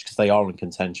the stretch because they are in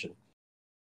contention.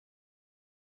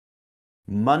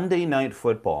 Monday Night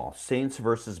Football, Saints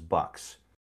versus Bucks.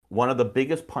 One of the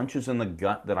biggest punches in the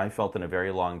gut that I felt in a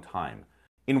very long time.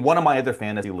 In one of my other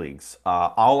fantasy leagues,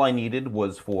 all I needed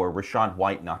was for Rachaad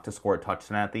White not to score a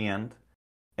touchdown at the end.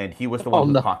 And he was the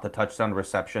one who caught the touchdown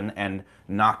reception and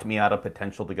knocked me out of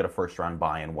potential to get a first-round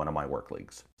bye in one of my work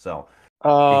leagues. So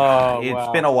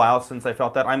it's been a while since I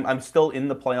felt that. I'm still in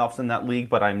the playoffs in that league,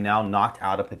 but I'm now knocked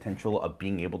out of potential of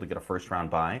being able to get a first-round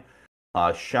bye.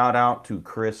 Shout out to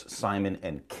Chris, Simon,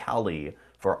 and Kelly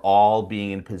for all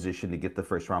being in position to get the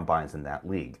first-round byes in that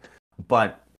league.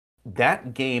 But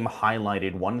that game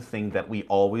highlighted one thing that we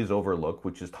always overlook,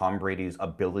 which is Tom Brady's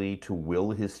ability to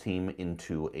will his team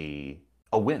into a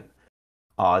win.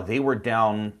 They were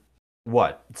down,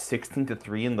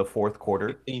 16-3 in the fourth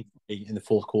quarter? 16-3 in the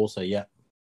fourth quarter, yeah.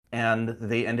 And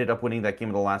they ended up winning that game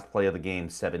in the last play of the game,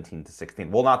 17-16.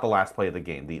 Well, not the last play of the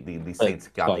game. The Saints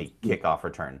got a kickoff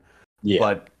return. Yeah.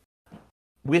 But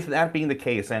with that being the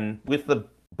case, and with the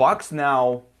Bucks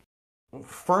now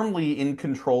firmly in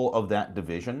control of that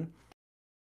division,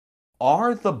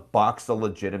 are the Bucks a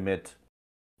legitimate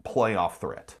playoff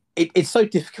threat? It's so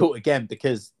difficult again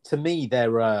because to me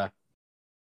they're a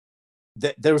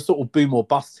sort of boom or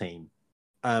bust team.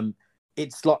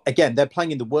 It's like again they're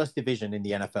playing in the worst division in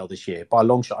the NFL this year by a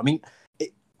long shot. I mean,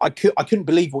 I couldn't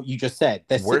believe what you just said.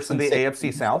 They're worse than the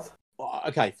AFC South.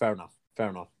 Okay, fair enough.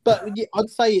 But yeah, I'd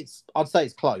say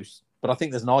it's close. But I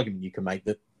think there's an argument you can make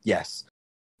that yes,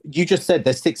 you just said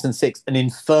they're 6-6 and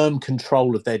in firm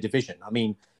control of their division. I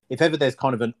mean, if ever there's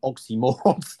kind of an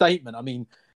oxymoron statement, I mean,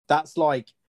 that's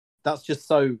just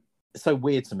so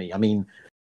weird to me. I mean,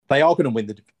 they are going to win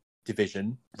the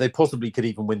division. They possibly could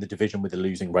even win the division with a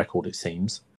losing record, it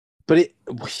seems. But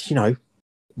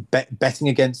betting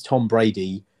against Tom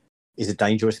Brady is a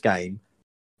dangerous game.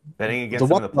 Betting against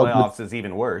him in the playoffs is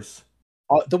even worse.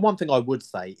 The one thing I would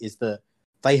say is that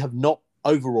they have not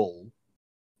looked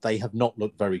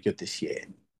very good this year.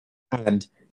 And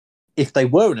if they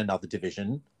were in another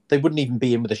division, they wouldn't even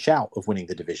be in with a shout of winning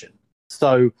the division.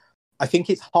 So I think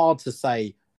it's hard to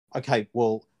say, okay,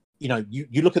 well,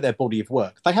 you look at their body of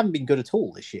work. They haven't been good at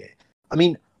all this year. I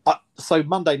mean, so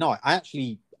Monday night, I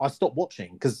stopped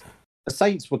watching because the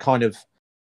Saints were kind of,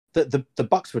 the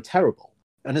Bucks were terrible.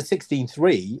 And at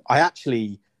 16-3, I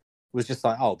actually was just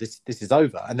like, oh, this is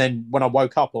over. And then when I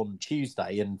woke up on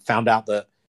Tuesday and found out that,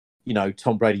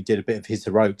 Tom Brady did a bit of his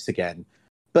heroics again.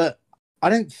 But I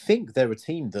don't think they're a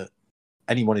team that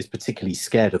anyone is particularly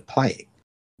scared of playing.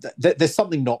 There's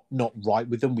something not right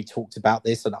with them. We talked about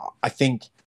this, and I think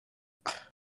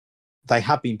they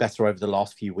have been better over the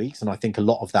last few weeks. And I think a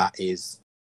lot of that is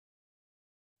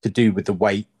to do with the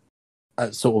weight,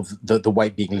 sort of the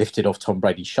weight being lifted off Tom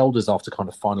Brady's shoulders after kind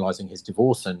of finalising his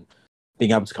divorce and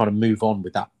being able to kind of move on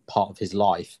with that part of his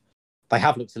life. They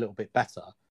have looked a little bit better,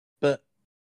 but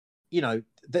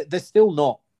they're still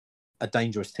not a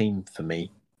dangerous team for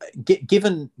me.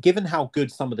 Given how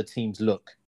good some of the teams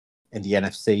look in the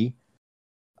NFC,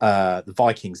 the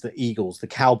Vikings, the Eagles, the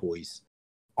Cowboys,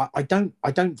 I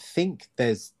don't think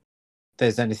there's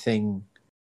anything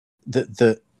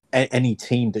that any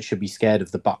team that should be scared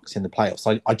of the Bucks in the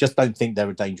playoffs. I just don't think they're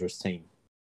a dangerous team.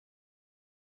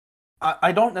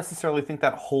 I don't necessarily think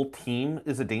that whole team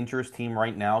is a dangerous team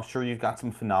right now. Sure, you've got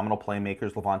some phenomenal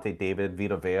playmakers, Levante David,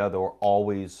 Vita Vea. They're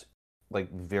always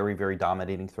like very, very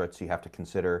dominating threats you have to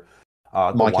consider.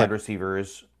 The wide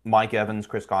receivers, Mike Evans,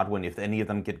 Chris Godwin, if any of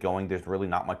them get going, there's really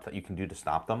not much that you can do to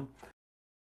stop them.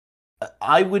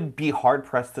 I would be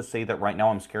hard-pressed to say that right now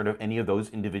I'm scared of any of those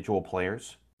individual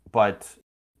players. But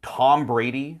Tom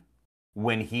Brady,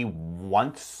 when he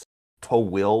wants to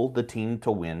will the team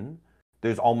to win,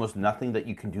 there's almost nothing that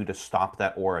you can do to stop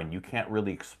that aura, and you can't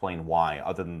really explain why,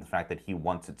 other than the fact that he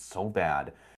wants it so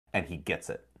bad, and he gets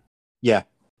it. Yeah,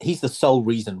 he's the sole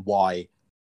reason why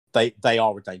they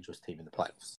are a dangerous team in the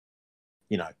playoffs.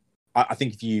 I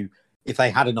think if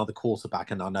they had another quarterback,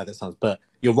 and I know that sounds, but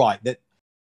you're right that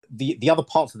the other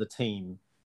parts of the team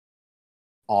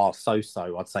are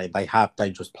so-so. I'd say they have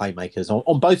dangerous playmakers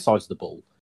on both sides of the ball.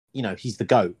 He's the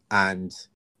GOAT, and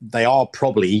they are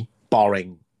probably,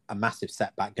 barring a massive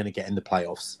setback, going to get in the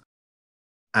playoffs.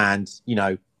 And,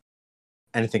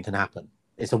 anything can happen.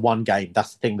 It's a one game.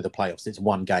 That's the thing with the playoffs. It's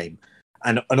one game.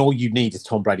 And all you need is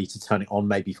Tom Brady to turn it on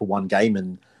maybe for one game,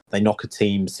 and they knock a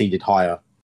team seeded higher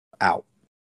out.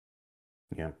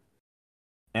 Yeah.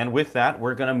 And with that,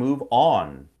 we're going to move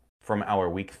on from our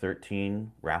Week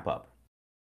 13 wrap-up.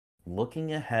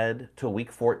 looking ahead to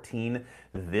week 14,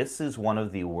 this is one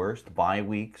of the worst bye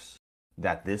weeks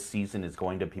that this season is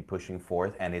going to be pushing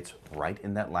forth, and it's right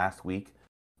in that last week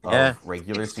of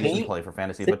regular season play for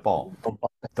fantasy football.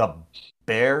 The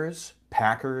Bears,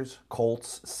 Packers,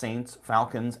 Colts, Saints,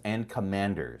 Falcons, and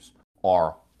Commanders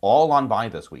are all on bye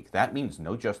this week. That means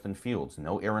no Justin Fields,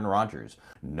 no Aaron Rodgers,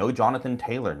 no Jonathan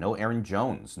Taylor, no Aaron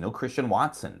Jones, no Christian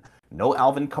Watson, no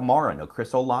Alvin Kamara, no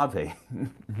Chris Olave,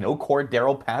 no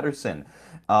Cordero Patterson,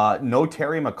 no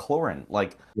Terry McLaurin,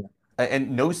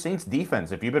 and no Saints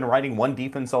defense. If you've been riding one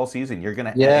defense all season, you're gonna,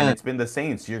 and it's been the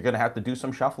Saints, you're gonna have to do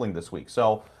some shuffling this week.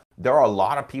 So there are a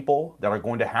lot of people that are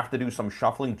going to have to do some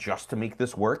shuffling just to make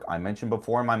this work. I mentioned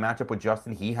before in my matchup with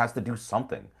Justin, he has to do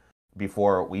something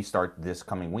before we start this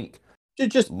coming week.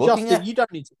 Justin, you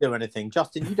don't need to do anything.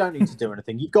 Justin, you don't need to do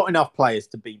anything. You've got enough players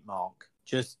to beat Mark.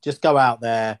 Just go out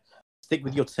there, stick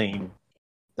with your team.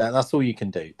 That's all you can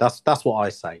do. That's what I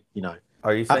say. You know.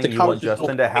 Are you saying you want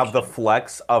Justin to have the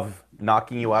flex of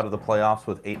knocking you out of the playoffs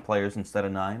with 8 players instead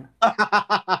of 9?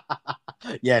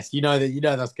 Yes, you know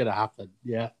that's going to happen.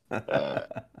 Yeah.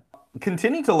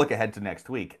 Continue to look ahead to next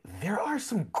week. There are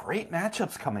some great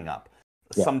matchups coming up.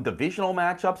 Yeah. Some divisional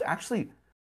matchups. Actually,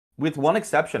 with one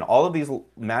exception, all of these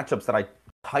matchups that I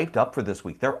typed up for this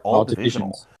week, they're all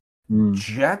divisional.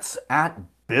 Jets at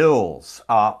Bills.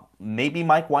 Maybe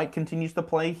Mike White continues to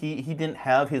play. He didn't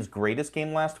have his greatest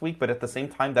game last week, but at the same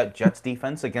time, that Jets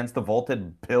defense against the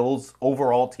vaulted Bills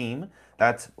overall team,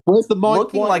 where's the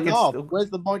Mike White love? Where's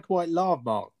the Mike White love,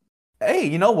 Mark? Hey,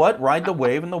 you know what? Ride the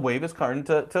wave, and the wave is starting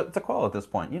to call at this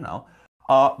point. You know,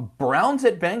 Browns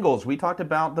at Bengals. We talked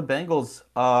about the Bengals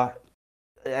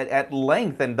at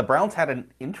length, and the Browns had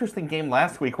an interesting game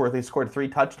last week where they scored 3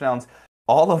 touchdowns,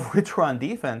 all of which were on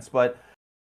defense, but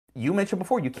you mentioned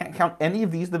before, you can't count any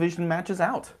of these division matches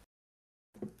out.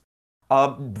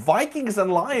 Vikings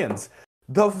and Lions.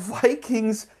 The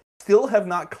Vikings still have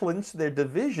not clinched their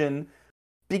division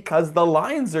because the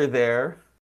Lions are there,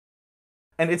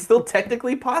 and it's still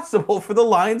technically possible for the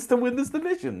Lions to win this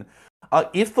division.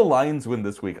 If the Lions win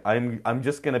this week, I'm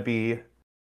just gonna be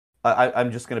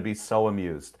so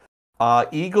amused.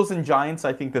 Eagles and Giants,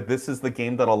 I think that this is the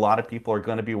game that a lot of people are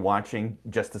going to be watching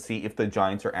just to see if the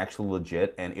Giants are actually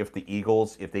legit, and if the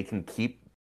Eagles, if they can keep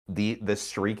the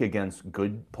streak against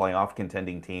good playoff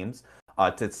contending teams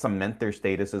to cement their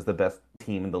status as the best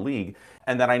team in the league.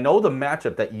 And then I know the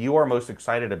matchup that you are most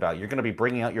excited about. You're going to be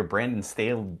bringing out your Brandon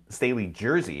Staley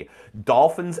jersey.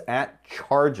 Dolphins at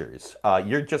Chargers.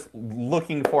 You're just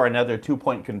looking for another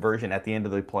 2-point conversion at the end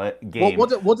of the game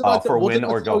for win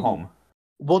or go home.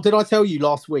 What did I tell you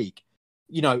last week?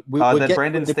 You know, that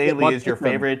Brandon Staley is your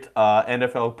favorite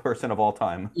NFL person of all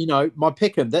time. You know, my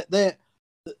pick 'em. The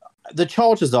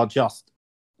Chargers are just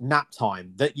nap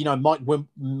time. That, you know, Mike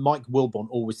Wilborn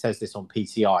always says this on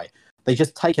PTI. They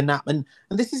just take a nap, and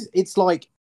it's like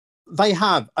they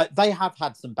have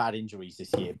had some bad injuries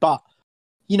this year, but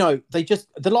you know,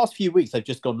 the last few weeks they've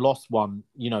just gone lost one,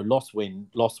 you know, lost win,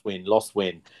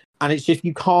 and it's just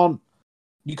you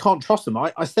can't trust them.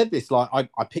 I said this, like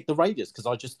I picked the Raiders because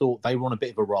I just thought they were on a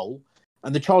bit of a roll,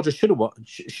 and the Chargers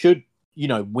should you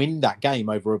know, win that game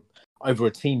over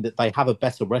a team that they have a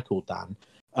better record than,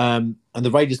 and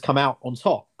the Raiders come out on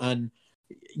top. And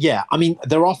yeah, I mean,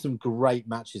 there are some great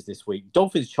matches this week.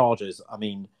 Dolphins Chargers. I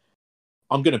mean,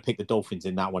 I'm going to pick the Dolphins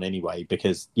in that one anyway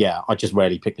because yeah, I just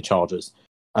rarely pick the Chargers.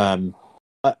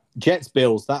 Jets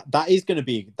Bills. That is going to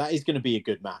be a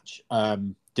good match.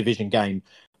 Division game.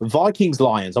 Vikings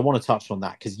Lions. I want to touch on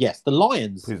that because yes, the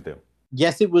Lions. Please do.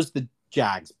 Yes, it was the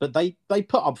Jags, but they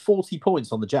put up 40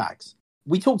 points on the Jags.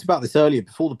 We talked about this earlier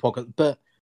before the podcast, but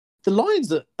the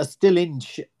Lions are still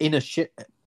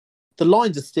the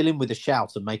Lions are still in with a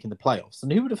shout of making the playoffs.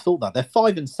 And who would have thought that? They're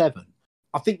 5-7.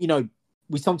 I think, you know,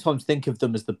 we sometimes think of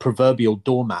them as the proverbial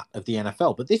doormat of the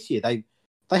NFL, but this year they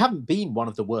haven't been one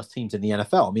of the worst teams in the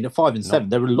NFL. I mean, at 5-7,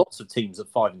 there are lots of teams at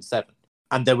 5-7.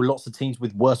 And there were lots of teams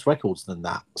with worse records than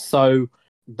that. So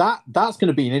that's going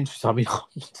to be an interesting. I mean,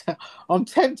 I'm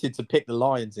tempted to pick the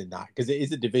Lions in that because it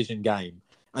is a division game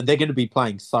and they're going to be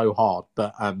playing so hard.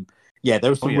 But yeah,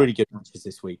 there are some really good matches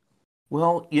this week.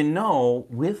 Well, you know,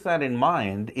 with that in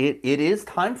mind, it is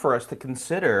time for us to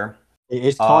consider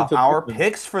our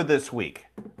picks for this week.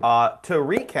 To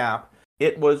recap,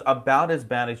 it was about as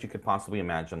bad as you could possibly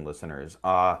imagine, listeners.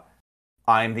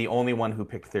 I'm the only one who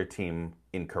picked their team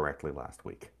incorrectly last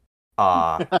week.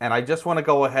 And I just want to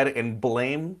go ahead and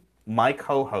blame my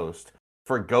co-host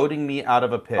for goading me out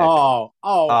of a pick.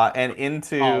 And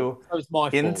into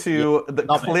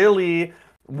clearly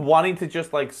wanting to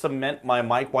just like cement my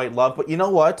Mike White love. But you know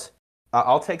what?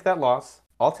 I'll take that loss.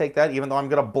 I'll take that. Even though I'm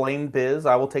going to blame Biz,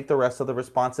 I will take the rest of the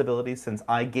responsibility since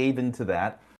I gave into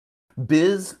that.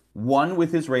 Biz won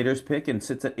with his Raiders pick and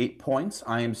sits at 8 points.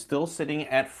 I am still sitting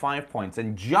at 5 points.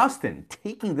 And Justin,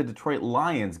 taking the Detroit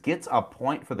Lions, gets a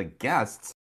point for the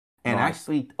guests and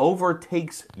actually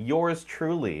overtakes yours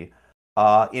truly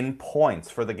in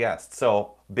points for the guests.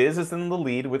 So Biz is in the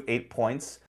lead with 8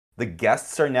 points. The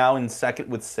guests are now in second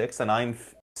with 6, and I'm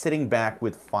sitting back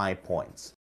with 5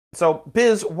 points. So,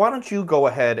 Biz, why don't you go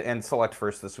ahead and select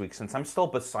first this week, since I'm still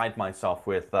beside myself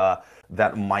with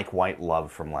that Mike White love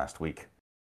from last week.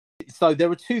 So there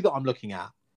are two that I'm looking at.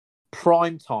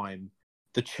 Prime time,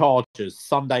 the Chargers,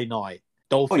 Sunday night.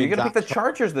 Dolphins. Oh, you're going to pick the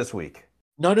Chargers this week?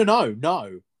 No.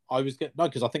 I was going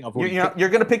because I think I've already. You're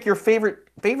going to pick your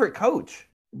favorite coach.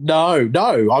 No.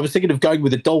 I was thinking of going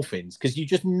with the Dolphins because you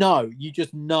just know.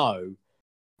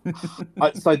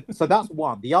 So that's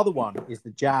one. The other one is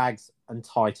the Jags and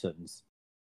Titans,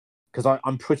 because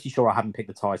I'm pretty sure I haven't picked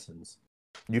the Titans.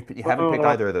 You haven't picked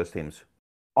either of those teams.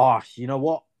 You know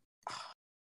what?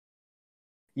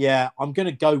 Yeah, I'm going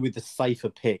to go with the safer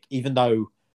pick, even though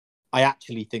I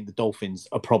actually think the Dolphins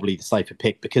are probably the safer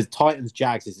pick, because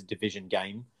Titans-Jags is a division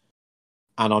game,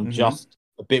 and I'm just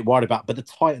a bit worried about. But the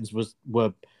Titans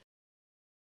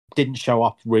didn't show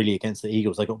up really against the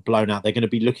Eagles. They got blown out. They're going to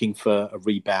be looking for a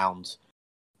rebound.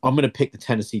 I'm going to pick the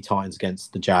Tennessee Titans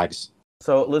against the Jags.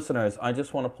 So, listeners, I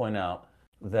just want to point out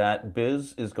that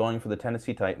Biz is going for the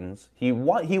Tennessee Titans. He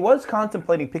was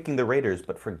contemplating picking the Raiders,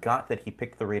 but forgot that he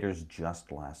picked the Raiders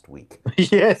just last week.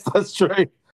 Yes, that's true.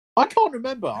 I can't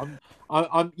remember.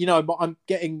 I'm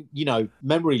getting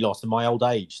memory loss in my old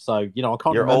age. So I can't.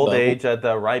 Your remember. Old age at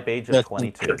the ripe age of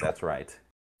 22. That's right.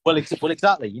 Well,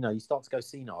 exactly. You start to go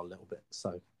senile a little bit.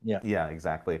 So, yeah. Yeah,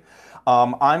 exactly.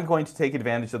 I'm going to take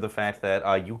advantage of the fact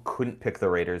that you couldn't pick the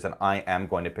Raiders, and I am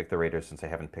going to pick the Raiders since I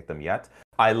haven't picked them yet.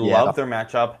 I love their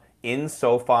matchup in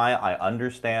SoFi. I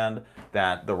understand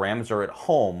that the Rams are at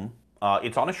home.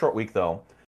 It's on a short week, though.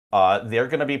 They're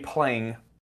going to be playing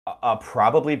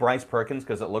probably Bryce Perkins,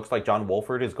 because it looks like John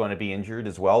Wolford is going to be injured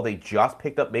as well. They just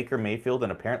picked up Baker Mayfield,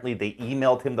 and apparently they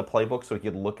emailed him the playbook so he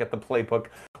could look at the playbook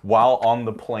while on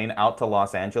the plane out to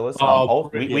Los Angeles.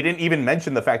 We didn't even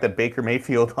mention the fact that Baker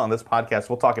Mayfield on this podcast,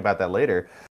 we'll talk about that later,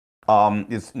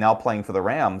 is now playing for the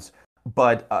Rams.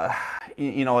 But,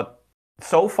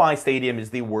 SoFi Stadium is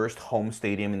the worst home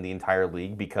stadium in the entire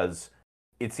league, because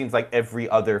it seems like every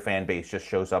other fan base just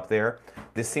shows up there.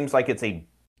 This seems like it's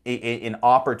an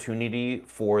opportunity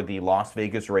for the Las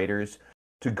Vegas Raiders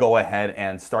to go ahead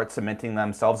and start cementing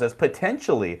themselves as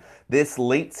potentially this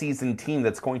late season team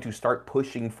that's going to start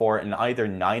pushing for an either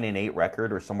 9-8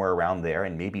 record or somewhere around there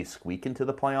and maybe squeak into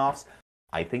the playoffs.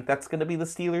 I think that's going to be the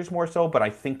Steelers more so, but I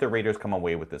think the Raiders come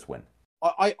away with this win.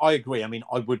 I agree. I mean,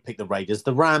 I would pick the Raiders.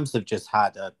 The Rams have just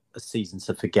had a season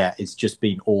to forget. It's just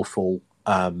been awful.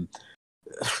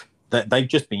 They've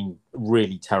just been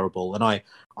really terrible. And I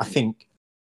think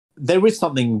there is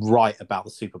something right about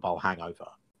the Super Bowl hangover.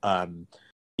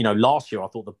 Last year I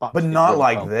thought the Bucs, but not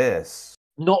like this.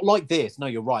 Not like this. No,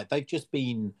 you're right. They've just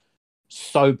been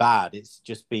so bad. It's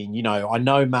just been, I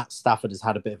know Matt Stafford has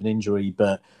had a bit of an injury,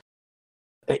 but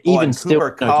even still,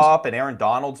 Cooper Kupp and Aaron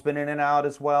Donald's been in and out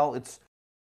as well. It's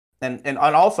and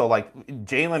also like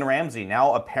Jalen Ramsey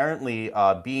now apparently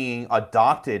being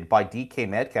adopted by DK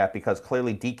Metcalf, because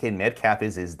clearly DK Metcalf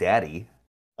is his daddy.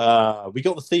 We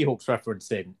got the Seahawks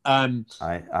reference in.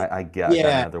 I got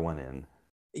another one in.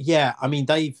 Yeah, I mean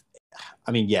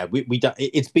we don't,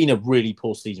 it's been a really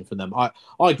poor season for them. I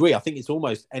agree. I think it's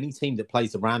almost any team that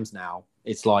plays the Rams now,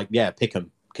 it's like, pick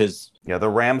them, because the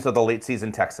Rams are the late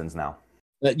season Texans now.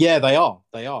 Yeah, they are.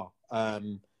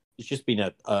 It's just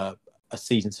been a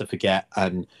season to forget,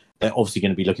 and they're obviously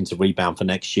going to be looking to rebound for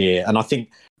next year. And I think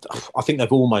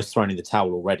they've almost thrown in the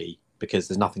towel already, because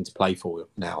there's nothing to play for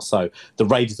now. So the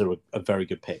Raiders are a very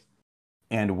good pick.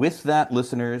 And with that,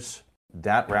 listeners,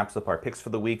 that wraps up our picks for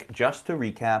the week. Just to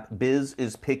recap, Biz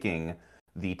is picking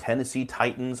the Tennessee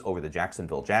Titans over the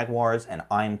Jacksonville Jaguars, and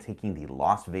I'm taking the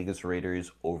Las Vegas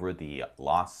Raiders over the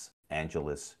Los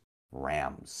Angeles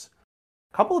Rams.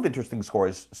 A couple of interesting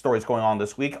stories going on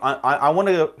this week. I want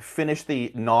to finish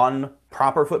the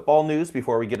non-proper football news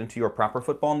before we get into your proper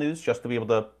football news, just to be able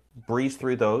to breeze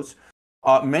through those.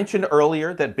 Mentioned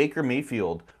earlier that Baker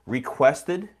Mayfield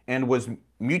requested and was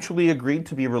mutually agreed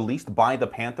to be released by the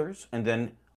Panthers, and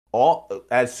then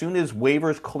as soon as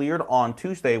waivers cleared on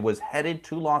Tuesday, was headed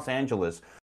to Los Angeles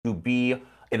to be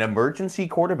an emergency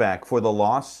quarterback for the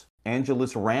Los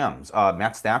Angeles Rams.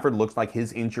 Matt Stafford looks like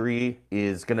his injury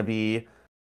is going to be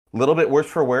a little bit worse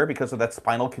for wear because of that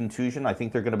spinal contusion. I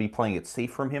think they're going to be playing it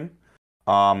safe from him.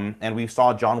 And we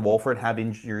saw John Wolford have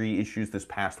injury issues this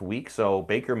past week. So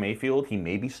Baker Mayfield, he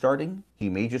may be starting. He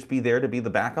may just be there to be the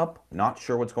backup. Not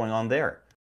sure what's going on there.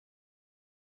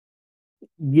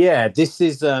 Yeah, this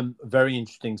is a very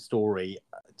interesting story.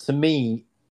 To me,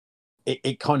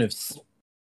 it kind of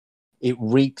it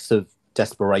reeks of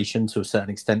desperation to a certain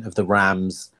extent of the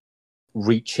Rams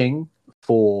reaching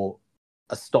for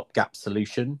a stopgap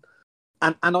solution.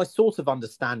 And I sort of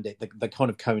understand it. They kind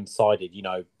of coincided,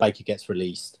 Baker gets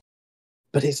released.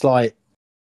 But it's like,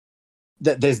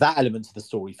 there's that element to the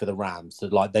story for the Rams. So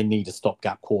like they need a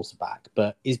stopgap quarterback.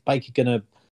 But is Baker going to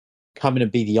come in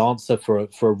and be the answer for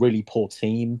a really poor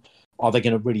team? Are they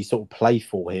going to really sort of play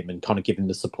for him and kind of give him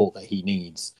the support that he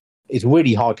needs? It's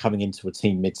really hard coming into a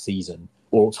team mid-season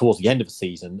or towards the end of the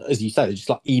season. As you said, they just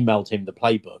like emailed him the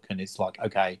playbook and it's like,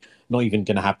 okay, not even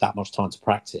going to have that much time to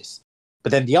practice.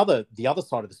 But then the other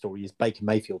side of the story is Baker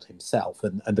Mayfield himself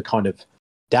and the kind of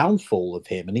downfall of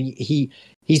him. And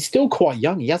he's still quite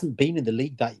young. He hasn't been in the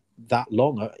league that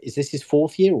long. Is this his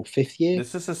fourth year or fifth year?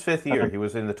 This is his fifth year. He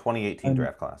was in the 2018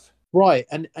 draft class. Right.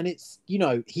 And it's,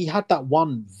 he had that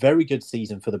one very good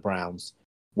season for the Browns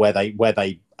where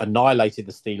they annihilated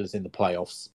the Steelers in the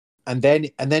playoffs. And then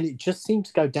it just seemed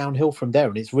to go downhill from there.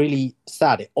 And it's really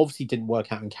sad. It obviously didn't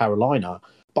work out in Carolina.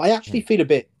 But I actually feel a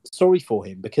bit sorry for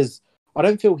him because I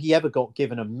don't feel he ever got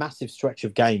given a massive stretch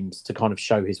of games to kind of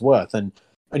show his worth. And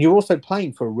you're also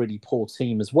playing for a really poor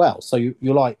team as well. So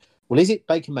you're like, well, is it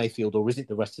Baker Mayfield or is it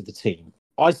the rest of the team?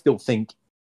 I still think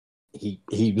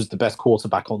he was the best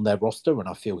quarterback on their roster, and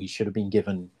I feel he should have been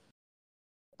given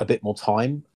a bit more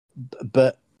time.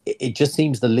 But it just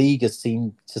seems the league has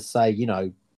seemed to say,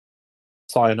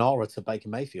 sayonara to Baker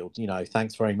Mayfield.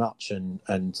 Thanks very much,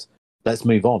 and let's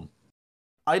move on.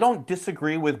 I don't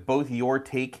disagree with both your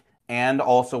take and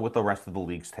also with the rest of the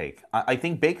league's take. I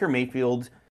think Baker Mayfield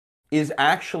is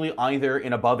actually either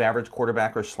an above-average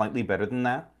quarterback or slightly better than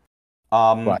that.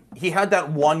 Right. He had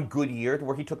that one good year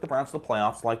where he took the Browns to the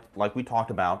playoffs, like we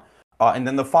talked about, and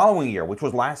then the following year, which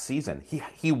was last season,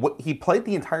 he played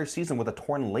the entire season with a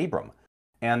torn labrum,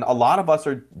 and a lot of us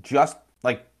are just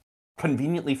like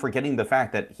conveniently forgetting the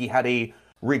fact that he had a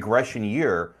regression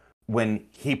year when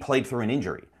he played through an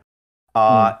injury.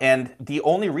 And the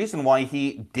only reason why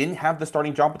he didn't have the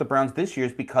starting job with the Browns this year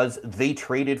is because they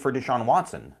traded for Deshaun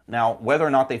Watson. Now, whether or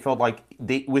not they felt like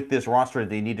with this roster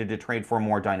they needed to trade for a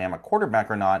more dynamic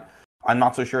quarterback or not, I'm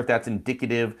not so sure if that's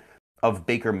indicative of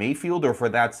Baker Mayfield or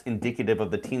if that's indicative of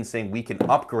the team saying we can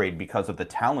upgrade because of the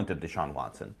talent of Deshaun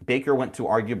Watson. Baker went to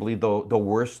arguably the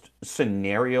worst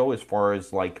scenario as far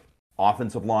as like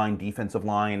offensive line, defensive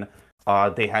line.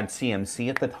 They had CMC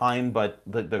at the time, but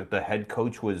the head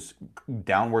coach was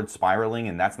downward spiraling,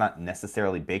 and that's not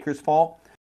necessarily Baker's fault.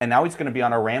 And now he's going to be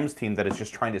on a Rams team that is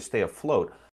just trying to stay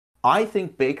afloat. I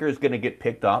think Baker is going to get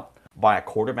picked up by a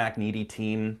quarterback-needy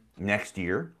team next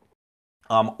year.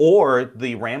 Or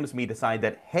the Rams may decide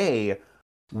that, hey,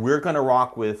 we're going to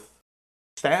rock with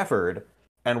Stafford,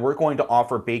 and we're going to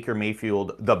offer Baker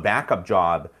Mayfield the backup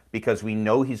job because we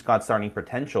know he's got starting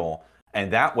potential.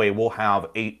 And that way we'll have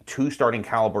two starting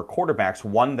caliber quarterbacks,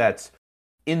 one that's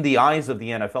in the eyes of the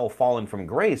NFL fallen from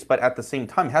grace, but at the same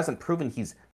time hasn't proven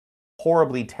he's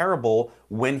horribly terrible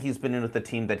when he's been in with the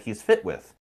team that he's fit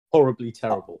with. Horribly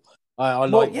terrible. I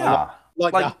like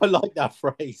that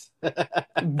phrase.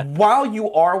 While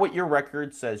you are what your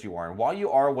record says you are, and while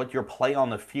you are what your play on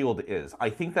the field is, I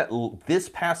think that this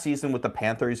past season with the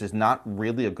Panthers is not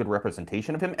really a good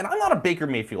representation of him. And I'm not a Baker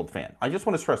Mayfield fan. I just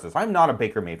want to stress this. I'm not a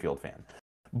Baker Mayfield fan.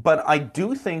 But I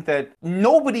do think that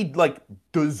nobody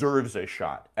deserves a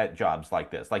shot at jobs like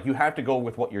this. Like, you have to go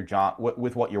with what your job,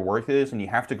 with what your worth is, and you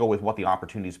have to go with what the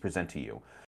opportunities present to you.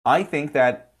 I think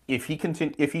that if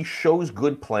he shows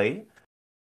good play,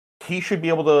 he should be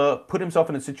able to put himself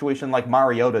in a situation like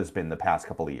Mariota's been the past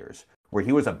couple of years, where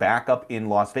he was a backup in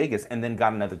Las Vegas and then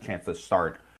got another chance to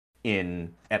start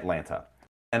in Atlanta.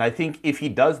 And I think if he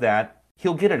does that,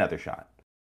 he'll get another shot.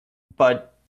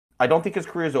 But I don't think his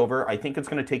career is over. I think it's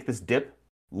going to take this dip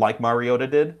like Mariota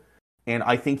did, and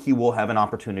I think he will have an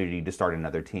opportunity to start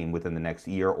another team within the next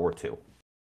year or two.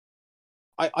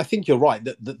 I think you're right.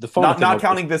 The not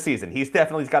counting this season. He's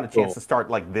definitely got a chance to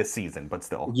start this season, but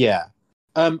still. Yeah.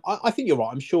 I think you're right.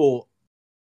 I'm sure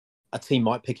a team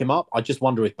might pick him up. I just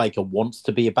wonder if Baker wants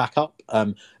to be a backup.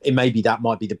 It may be that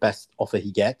might be the best offer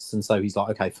he gets, and so he's like,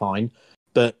 okay, fine.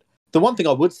 But the one thing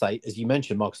I would say, as you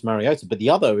mentioned, Marcus Mariota, but the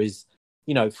other is,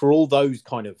 for all those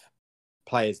kind of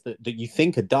players that you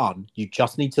think are done, you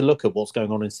just need to look at what's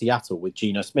going on in Seattle with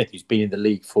Geno Smith, who's been in the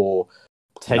league for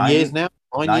 10 years now.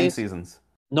 9 seasons.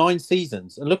 9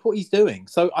 seasons, and look what he's doing.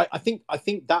 So I think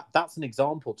that's an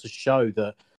example to show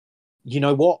that you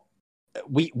know what?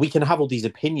 We can have all these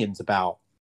opinions about,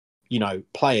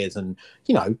 players. And,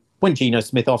 when Geno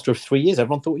Smith, after 3 years,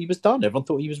 everyone thought he was done. Everyone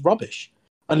thought he was rubbish.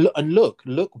 And look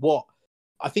what,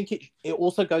 I think it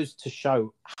also goes to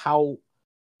show how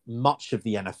much of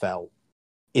the NFL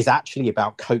is actually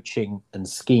about coaching and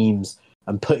schemes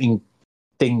and putting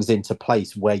things into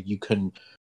place where you can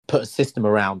put a system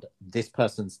around this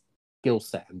person's skill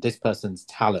set and this person's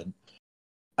talent,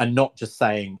 and not just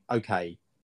saying, okay,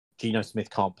 Geno Smith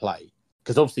can't play,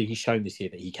 because obviously he's shown this year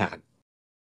that he can.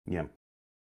 Yeah.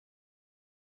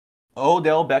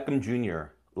 Odell Beckham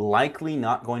Jr. likely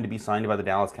not going to be signed by the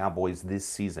Dallas Cowboys this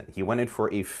season. He went in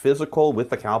for a physical with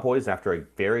the Cowboys after a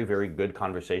very, very good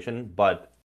conversation,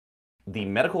 but the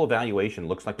medical evaluation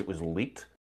looks like it was leaked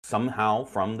somehow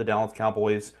from the Dallas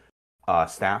Cowboys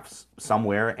staffs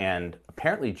somewhere, and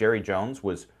apparently Jerry Jones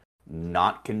was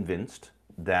not convinced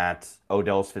that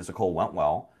Odell's physical went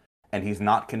well, and he's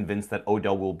not convinced that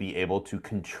Odell will be able to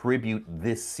contribute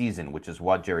this season, which is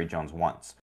what Jerry Jones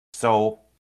wants. So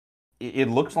it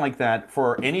looks like that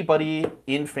for anybody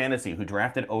in fantasy who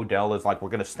drafted Odell as like, we're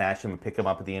going to stash him and pick him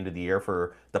up at the end of the year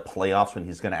for the playoffs when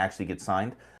he's going to actually get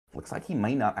signed, looks like he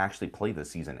may not actually play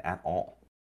this season at all.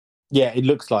 Yeah, it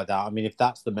looks like that. I mean, if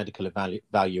that's the medical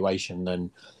evaluation, then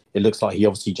it looks like he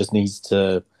obviously just needs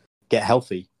to get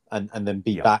healthy and then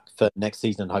be back for next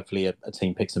season. And hopefully a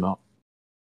team picks him up.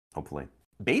 Hopefully.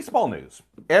 Baseball news.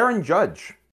 Aaron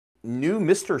Judge, new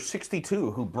Mr.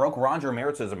 62, who broke Roger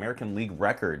Maris's American League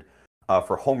record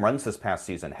for home runs this past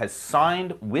season, has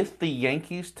signed with the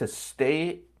Yankees to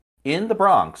stay in the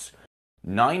Bronx.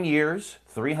 9 years,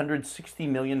 $360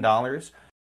 million.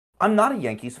 I'm not a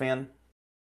Yankees fan.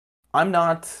 I'm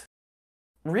not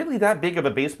really that big of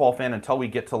a baseball fan until we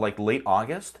get to like late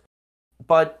August.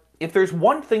 But if there's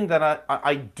one thing that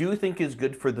I do think is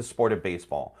good for the sport of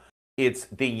baseball, it's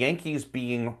the Yankees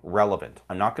being relevant.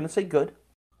 I'm not going to say good.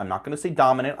 I'm not going to say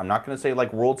dominant. I'm not going to say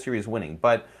like World Series winning.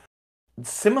 But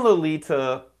similarly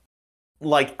to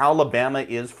like Alabama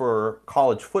is for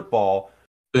college football,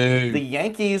 the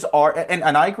Yankees are,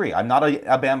 and I agree, I'm not a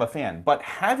Alabama fan, but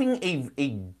having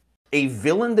a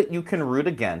villain that you can root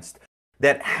against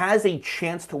that has a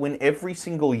chance to win every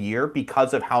single year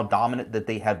because of how dominant that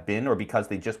they have been or because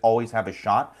they just always have a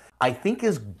shot, I think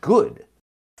is good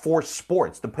for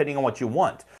sports, depending on what you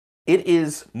want. It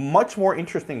is much more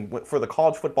interesting for the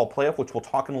college football playoff, which we'll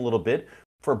talk in a little bit,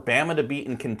 for Bama to be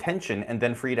in contention and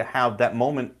then for you to have that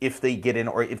moment if they get in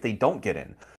or if they don't get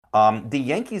in. The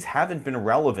Yankees haven't been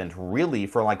relevant really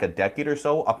for like a decade or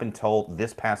so up until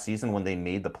this past season when they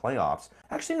made the playoffs.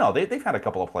 Actually, no, they've had a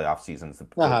couple of playoff seasons the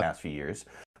past few years.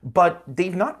 But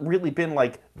they've not really been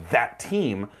like that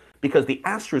team because the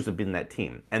Astros have been that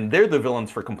team. And they're the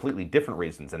villains for completely different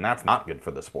reasons, and that's not good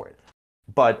for the sport.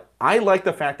 But I like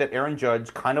the fact that Aaron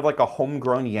Judge, kind of like a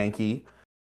homegrown Yankee,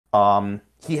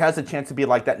 he has a chance to be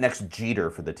like that next Jeter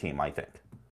for the team, I think.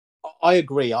 I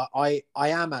agree. I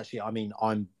am actually, I mean,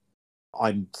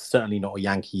 I'm certainly not a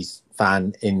Yankees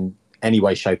fan in any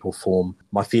way, shape or form.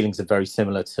 My feelings are very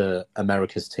similar to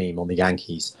America's team on the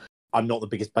Yankees. I'm not the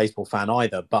biggest baseball fan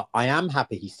either, but I am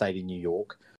happy he stayed in New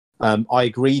York. I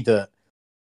agree that,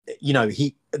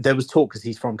 there was talk because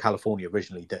he's from California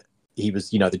originally that he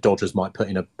was, the Dodgers might put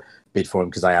in a bid for him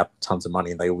because they have tons of money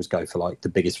and they always go for like the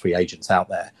biggest free agents out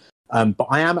there. But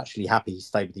I am actually happy he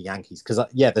stayed with the Yankees because,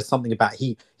 there's something about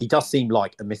he does seem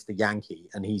like a Mr. Yankee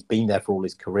and he's been there for all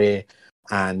his career.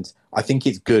 And I think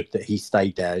it's good that he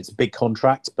stayed there. It's a big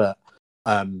contract, but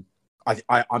I'm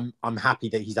happy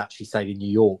that he's actually stayed in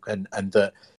New York and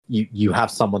that you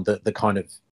have someone that kind of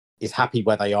is happy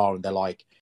where they are and they're like,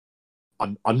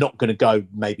 I'm not going to go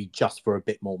maybe just for a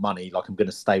bit more money. Like I'm going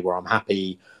to stay where I'm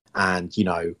happy. And,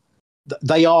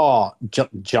 they are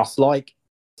just like,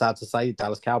 sad to say,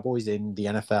 Dallas Cowboys in the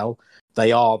NFL.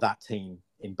 They are that team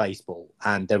in baseball.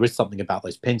 And there is something about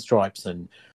those pinstripes and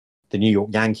the New York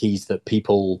Yankees that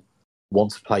people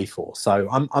want to play for. So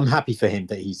I'm happy for him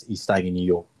that he's staying in New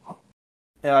York.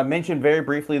 I mentioned very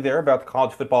briefly there about the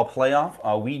college football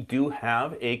playoff. We do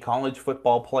have a college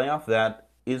football playoff that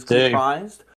is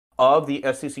comprised of the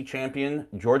SEC champion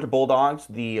Georgia Bulldogs,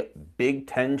 the Big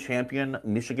Ten champion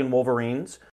Michigan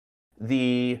Wolverines,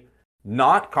 the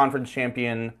not conference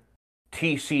champion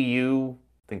TCU, I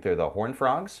think they're the Horned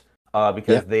Frogs,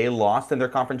 because they lost in their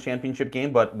conference championship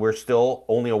game, but we're still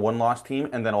only a one-loss team.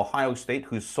 And then Ohio State,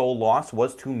 whose sole loss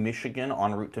was to Michigan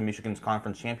en route to Michigan's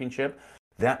conference championship.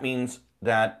 That means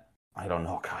that, I don't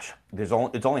know, gosh, it's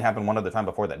only happened one other time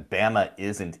before that Bama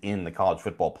isn't in the college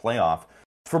football playoff.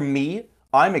 For me,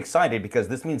 I'm excited because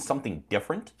this means something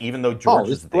different, even though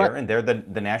Georgia's there and they're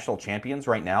the national champions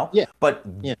right now. Yeah. But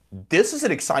this is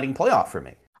an exciting playoff for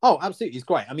me. Oh, absolutely, it's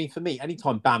great. I mean, for me,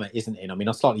 anytime Bama isn't in, I mean,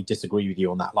 I slightly disagree with you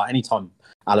on that. Like, anytime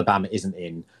Alabama isn't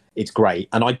in, it's great,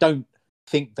 and I don't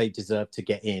think they deserve to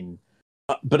get in.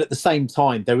 But at the same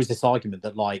time, there is this argument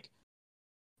that, like,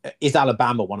 is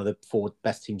Alabama one of the 4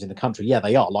 best teams in the country? Yeah,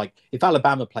 they are. Like, if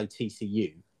Alabama played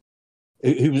TCU,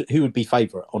 who would be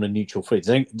favourite on a neutral field?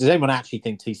 Does anyone actually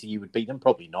think TCU would beat them?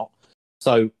 Probably not.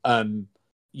 So,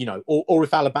 or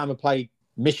if Alabama played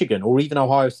Michigan or even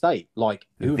Ohio State, like,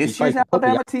 who would This be year's favourite? Probably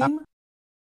Alabama team?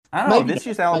 I don't know. Maybe This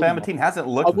year's not, maybe Alabama not. team hasn't I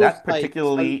looked will that say-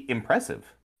 particularly impressive.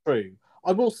 True.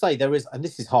 I will say there is, and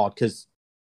this is hard because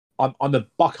I'm a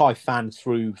Buckeye fan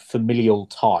through familial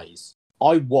ties.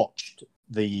 I watched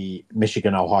the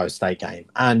Michigan-Ohio State game,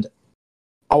 and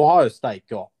Ohio State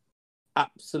got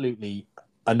absolutely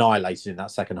annihilated in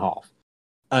that second half.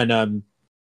 And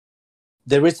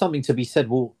there is something to be said.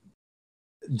 Well,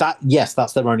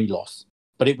 that's their only loss,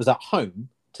 but it was at home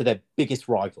to their biggest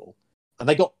rival, and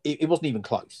they got it wasn't even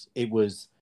close. It was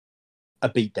a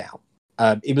beatdown.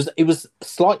 It was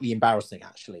slightly embarrassing,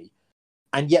 actually,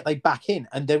 and yet they back in.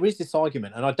 And there is this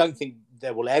argument, and I don't think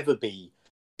it will ever be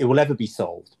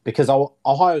solved, because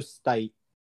Ohio State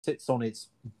sits on its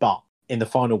butt in the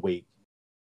final week.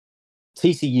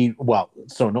 USC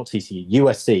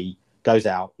goes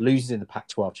out, loses in the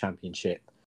Pac-12 championship,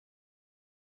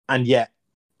 and yet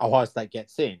Ohio State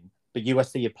gets in, but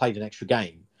USC have played an extra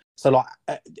game. So, like,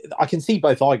 I can see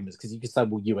both arguments, because you could say,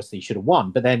 well, USC should have won,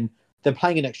 but then they're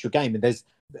playing an extra game, and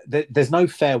there's no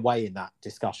fair way in that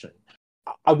discussion.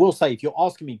 I will say, if you're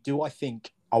asking me, do I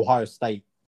think Ohio State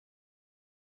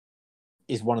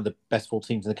is one of the best 4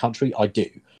 teams in the country? I do.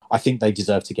 I think they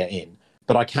deserve to get in,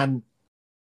 but I can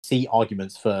see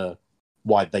arguments for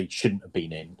why they shouldn't have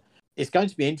been in. It's going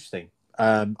to be interesting,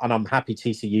 and I'm happy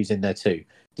TCU's in there too,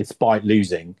 despite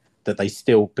losing. That they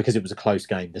still, because it was a close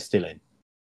game, they're still in.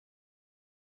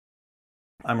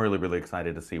 I'm really, really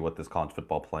excited to see what this college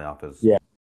football playoff is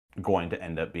going to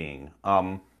end up being.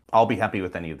 I'll be happy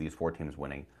with any of these 4 teams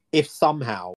winning. If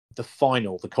somehow the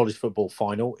college football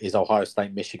final, is Ohio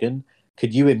State Michigan,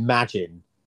 could you imagine,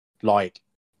 like,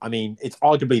 I mean, it's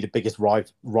arguably the biggest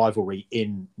rivalry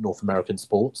in North American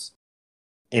sports,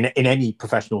 in any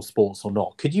professional sports or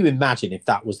not. Could you imagine if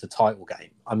that was the title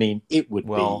game? I mean, it would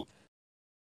be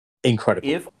incredible.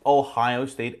 If Ohio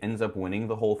State ends up winning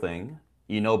the whole thing,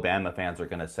 you know Bama fans are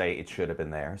going to say it should have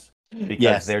been theirs,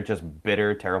 because they're just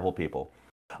bitter, terrible people.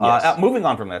 Yes. Moving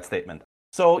on from that statement.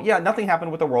 So, yeah, nothing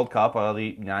happened with the World Cup.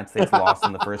 The United States lost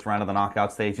in the first round of the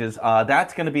knockout stages.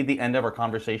 That's going to be the end of our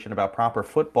conversation about proper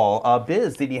football.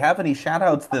 Biz, did you have any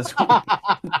shout-outs this week?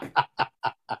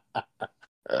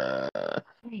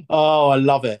 Oh, I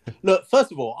love it. Look,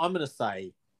 first of all, I'm going to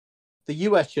say the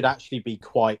US should actually be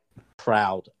quite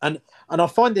proud. And I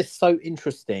find this so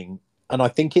interesting, and I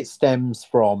think it stems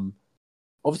from,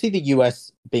 obviously, the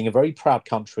US being a very proud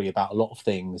country about a lot of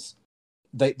things.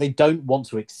 They don't want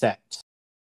to accept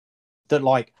that,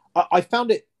 like, I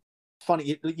found it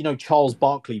funny, Charles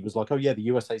Barkley was like, oh yeah, the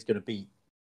USA is going to beat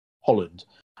Holland.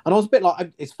 And I was a bit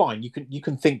like, it's fine, you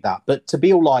can think that, but to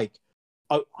be all like,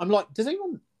 I'm like, does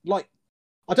anyone, like,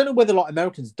 I don't know whether, like,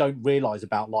 Americans don't realize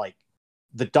about, like,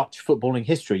 the Dutch footballing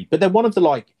history, but they're one of the,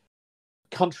 like,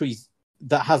 countries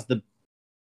that has the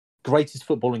greatest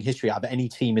footballing history out of any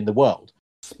team in the world.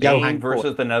 Spain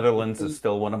versus the Netherlands is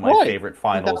still one of my favorite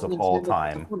finals of all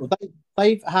time.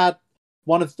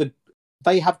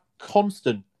 They have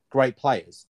constant great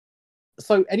players.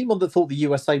 So anyone that thought the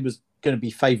USA was going to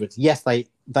be favourites, yes, they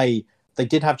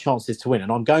did have chances to win.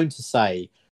 And I'm going to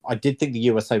say, I did think the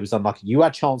USA was unlucky. You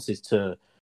had chances to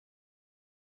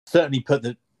certainly put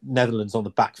the Netherlands on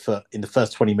the back foot in the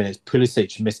first 20 minutes.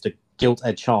 Pulisic missed a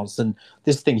gilt-edged chance. And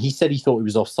this thing, he said he thought he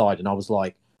was offside. And I was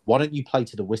like, why don't you play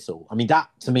to the whistle? I mean, that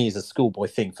to me is a schoolboy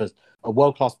thing for a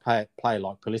world-class player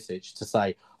like Pulisic to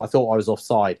say, I thought I was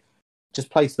offside. Just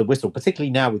play to the whistle,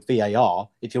 particularly now with VAR.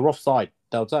 If you're offside,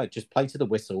 they'll say, just play to the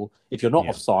whistle. If you're not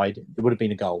offside, it would have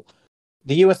been a goal.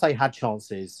 The USA had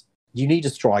chances. You need a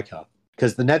striker,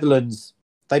 because the Netherlands,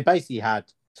 they basically had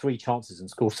 3 chances and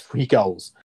scored 3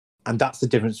 goals. And that's the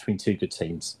difference between 2 good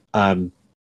teams. I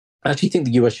actually think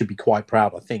the US should be quite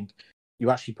proud. I think you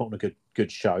actually put on a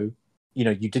good show.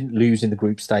 You didn't lose in the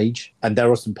group stage, and there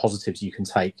are some positives you can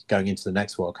take going into the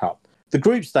next World Cup. The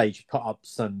group stage put up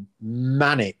some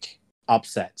manic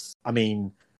upsets. I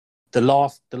mean, the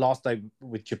last day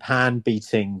with Japan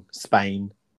beating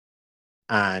Spain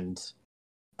and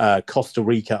Costa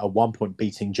Rica at one point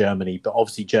beating Germany, but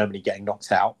obviously Germany getting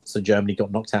knocked out. So Germany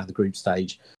got knocked out of the group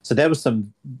stage. So there were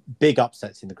some big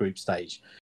upsets in the group stage.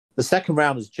 The second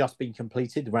round has just been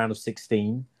completed, the round of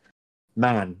 16.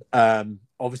 Man,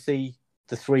 obviously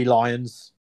the 3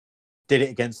 Lions, did it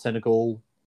against Senegal.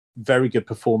 Very good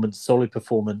performance, solid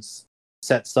performance.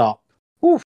 Sets up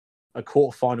a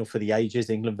quarterfinal for the ages,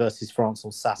 England versus France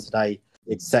on Saturday.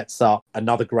 It sets up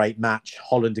another great match,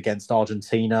 Holland against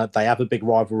Argentina. They have a big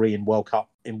rivalry in World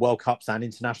Cups and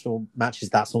international matches.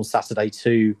 That's on Saturday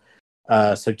too.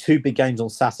 So 2 big games on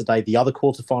Saturday. The other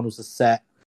quarterfinals are set.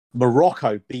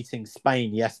 Morocco beating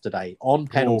Spain yesterday on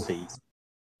penalties.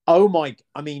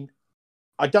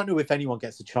 I don't know if anyone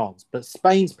gets a chance, but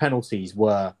Spain's penalties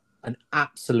were an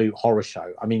absolute horror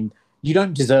show. I mean, you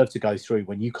don't deserve to go through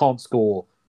when you can't score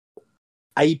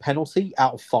a penalty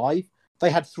out of 5. They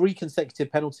had 3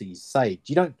 consecutive penalties saved.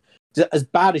 You don't, as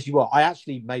bad as you are. I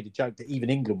actually made a joke that even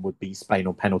England would beat Spain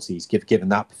on penalties, given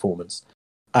that performance.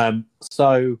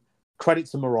 So credit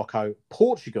to Morocco.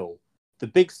 Portugal, the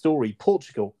big story.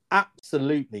 Portugal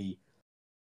absolutely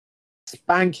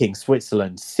spanking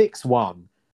Switzerland 6-1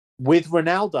 with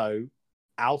Ronaldo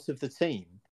out of the team.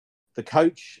 The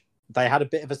coach, they had a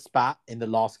bit of a spat in the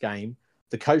last game.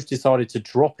 The coach decided to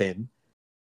drop him,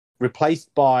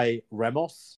 replaced by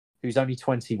Ramos, who's only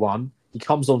 21. He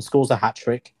comes on, scores a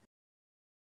hat-trick.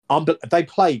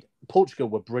 Portugal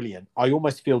were brilliant. I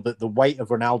almost feel that the weight of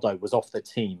Ronaldo was off the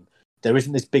team. There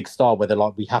isn't this big star where they're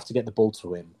like, we have to get the ball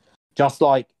to him. Just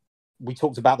like we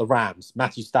talked about the Rams,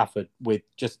 Matthew Stafford with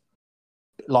just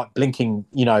like blinking,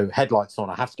 headlights on.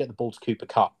 I have to get the ball to Cooper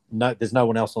Kupp. No, there's no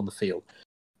one else on the field.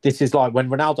 This is like when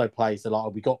Ronaldo plays, they're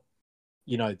like, we got,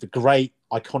 the great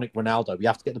iconic Ronaldo. We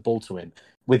have to get the ball to him.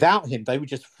 Without him, they were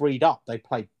just freed up. They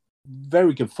played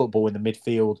very good football in the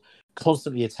midfield,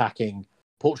 constantly attacking.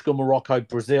 Portugal, Morocco,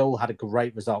 Brazil had a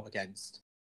great result against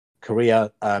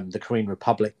Korea, the Korean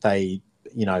Republic. They,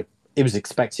 it was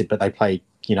expected, but they played,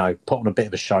 put on a bit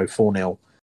of a show, 4-0.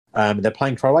 They're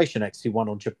playing Croatia next, who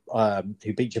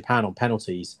beat Japan on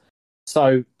penalties.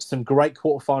 So some great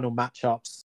quarterfinal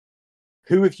matchups.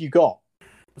 Who have you got?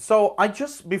 So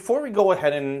before we go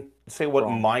ahead and say what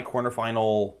my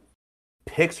quarterfinal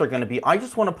picks are going to be, I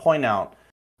just want to point out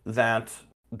that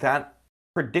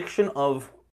prediction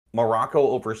of Morocco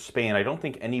over Spain, I don't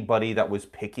think anybody that was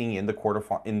picking in the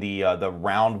the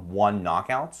round 1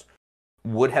 knockouts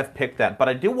would have picked that. But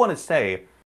I do want to say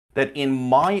that in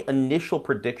my initial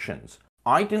predictions,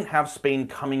 I didn't have Spain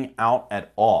coming out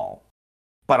at all,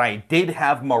 but I did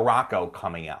have Morocco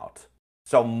coming out.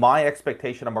 So my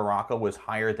expectation of Morocco was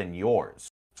higher than yours.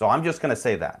 So I'm just going to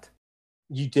say that.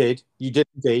 You did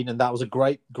indeed, and that was a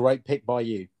great pick by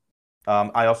you.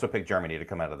 I also picked Germany to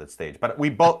come out of that stage, but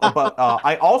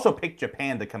I also picked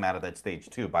Japan to come out of that stage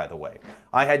too. By the way,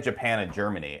 I had Japan and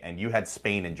Germany, and you had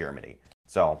Spain and Germany.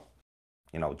 So,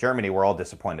 Germany, we're all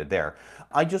disappointed there.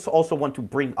 I just also want to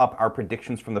bring up our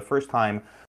predictions from the first time.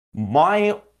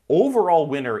 My overall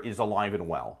winner is alive and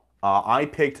well. I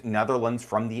picked Netherlands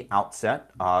from the outset.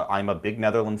 I'm a big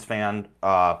Netherlands fan.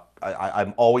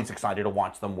 I'm always excited to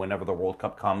watch them whenever the World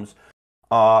Cup comes.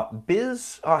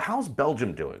 Biz, how's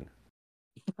Belgium doing?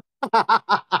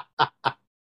 I'm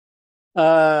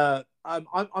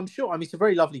sure. I mean, it's a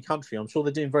very lovely country. I'm sure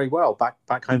they're doing very well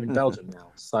back home in Belgium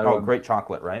now. So, great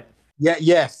chocolate, right? Yeah.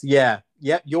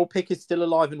 Your pick is still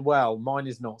alive and well. Mine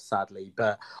is not, sadly.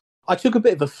 But I took a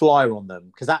bit of a flyer on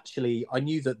them because actually I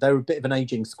knew that they were a bit of an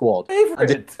aging squad. Favorite. And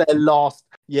it's their last.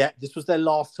 Yeah, this was their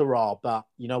last hurrah. But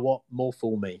you know what? More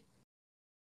fool me.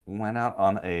 Went out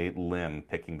on a limb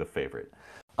picking the favorite.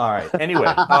 All right.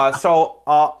 Anyway,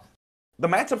 the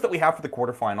matchups that we have for the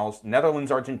quarterfinals: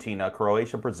 Netherlands, Argentina,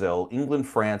 Croatia, Brazil, England,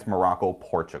 France, Morocco,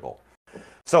 Portugal.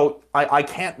 So I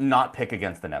can't not pick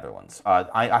against the Netherlands.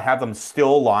 I have them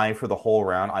still alive for the whole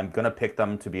round. I'm going to pick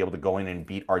them to be able to go in and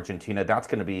beat Argentina. That's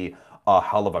going to be a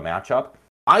hell of a matchup.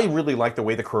 I really like the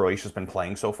way the Croatia's been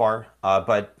playing so far,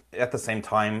 but at the same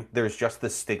time, there's just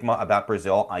this stigma about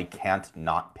Brazil. I can't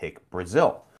not pick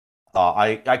Brazil.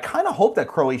 I kind of hope that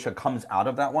Croatia comes out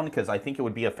of that one because I think it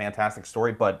would be a fantastic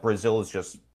story, but Brazil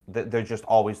is they're just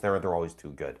always there. They're always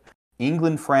too good.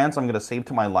 England, France, I'm going to save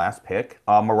to my last pick.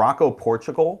 Morocco,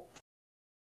 Portugal.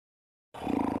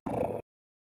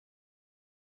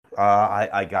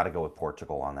 I got to go with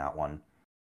Portugal on that one.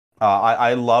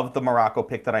 I love the Morocco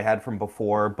pick that I had from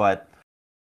before, but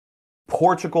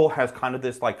Portugal has kind of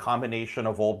this like combination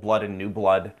of old blood and new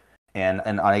blood.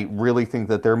 And I really think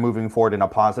that they're moving forward in a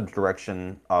positive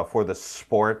direction for the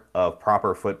sport of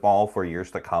proper football for years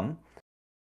to come.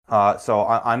 So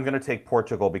I'm going to take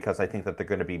Portugal because I think that they're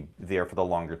going to be there for the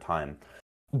longer time.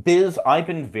 Biz, I've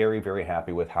been very, very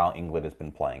happy with how England has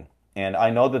been playing. And I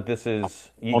know that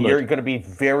you're going to be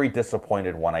very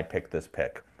disappointed when I pick this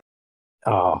pick.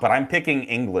 Oh. But I'm picking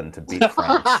England to beat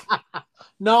France.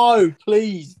 No,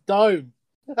 please don't.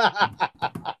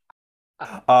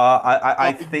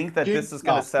 I think that this is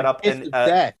going to set up an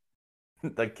death.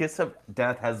 the kiss of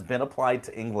death has been applied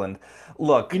to England.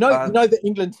 Look, you know the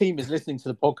England team is listening to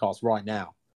the podcast right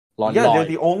now. Like, yeah, live.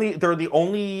 they're the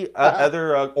only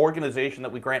other organization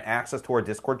that we grant access to our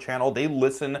Discord channel. They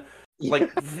listen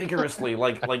like vigorously.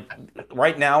 Like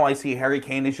right now, I see Harry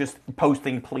Kane is just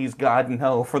posting, "Please God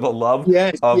no," for the love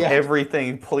of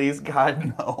everything. Please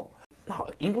God no. No,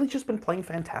 England's just been playing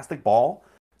fantastic ball,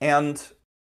 and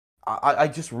I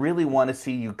just really want to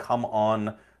see you come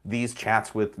on these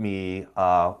chats with me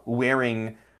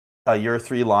wearing your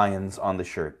 3 lions on the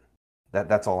shirt.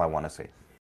 That's all I want to see.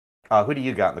 Who do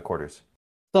you got in the quarters?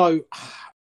 So,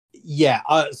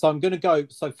 so I'm going to go.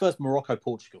 So first, Morocco,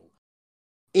 Portugal.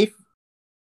 If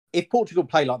Portugal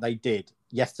play like they did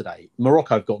yesterday,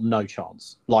 Morocco have got no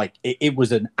chance. Like it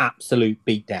was an absolute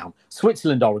beatdown.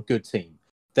 Switzerland are a good team.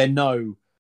 They're no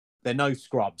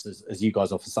scrubs, as you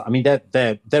guys often say. I mean,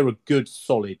 they're a good,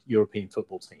 solid European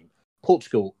football team.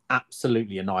 Portugal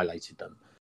absolutely annihilated them.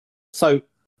 So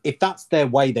if that's their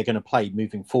way they're going to play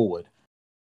moving forward,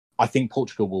 I think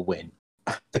Portugal will win.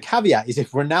 The caveat is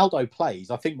if Ronaldo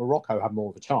plays, I think Morocco have more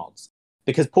of a chance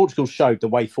because Portugal showed the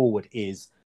way forward is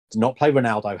to not play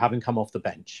Ronaldo, have him come off the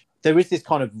bench. There is this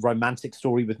kind of romantic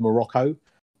story with Morocco.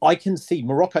 I can see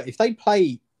Morocco, if they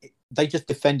play, they just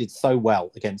defended so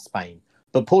well against Spain.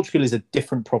 But Portugal is a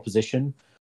different proposition.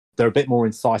 They're a bit more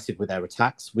incisive with their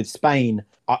attacks. With Spain,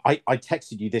 I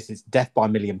texted you this, it's death by a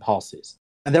million passes.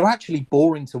 And they're actually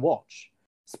boring to watch,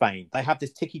 Spain. They have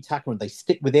this tiki-taka and they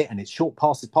stick with it and it's short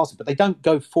passes, but they don't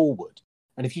go forward.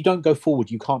 And if you don't go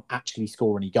forward, you can't actually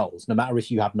score any goals, no matter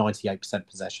if you have 98%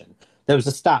 possession. There was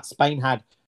a stat, Spain had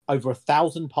over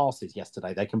 1,000 passes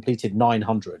yesterday. They completed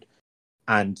 900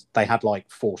 and they had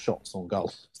like 4 shots on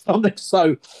goal.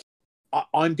 So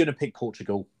I'm going to pick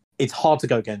Portugal. It's hard to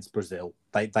go against Brazil.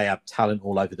 They have talent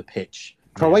all over the pitch.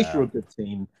 Croatia are a good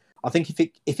team. I think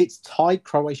if it's tied,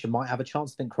 Croatia might have a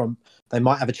chance. I think they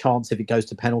might have a chance if it goes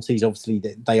to penalties. Obviously,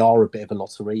 they are a bit of a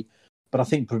lottery. But I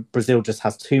think Brazil just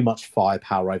has too much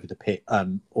firepower over the pit,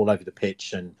 all over the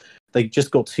pitch, and they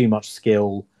just got too much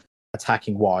skill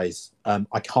attacking wise.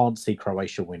 I can't see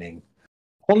Croatia winning.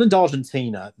 Holland,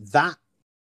 Argentina.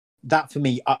 That for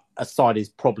me, aside, is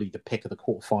probably the pick of the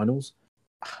quarterfinals.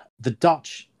 The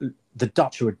Dutch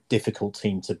are a difficult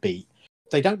team to beat.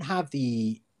 They don't have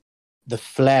the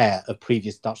flair of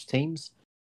previous Dutch teams,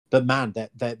 but man,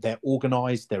 they're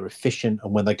organised, they're efficient,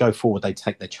 and when they go forward, they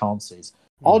take their chances.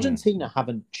 Argentina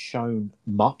haven't shown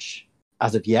much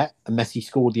as of yet, and Messi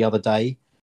scored the other day.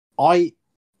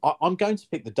 I'm going to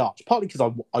pick the Dutch, partly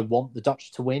because I want the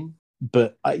Dutch to win,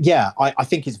 but I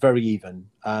think it's very even.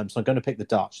 So I'm going to pick the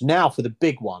Dutch. Now for the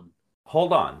big one.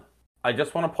 Hold on. I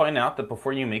just want to point out that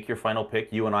before you make your final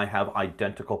pick, you and I have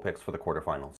identical picks for the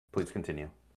quarterfinals. Please continue.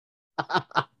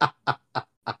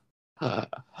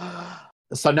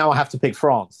 So now I have to pick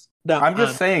France. No, I'm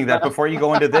just saying that before you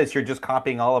go into this, you're just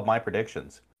copying all of my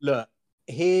predictions. Look,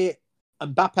 here,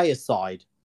 Mbappe aside,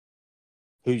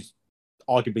 who's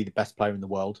arguably the best player in the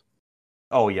world.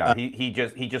 Oh yeah, he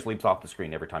just leaps off the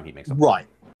screen every time he makes a play. Right.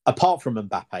 Apart from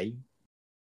Mbappe,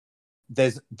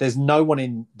 there's no one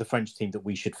in the French team that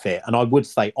we should fear. And I would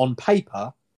say on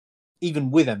paper,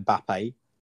 even with Mbappe,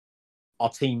 our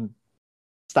team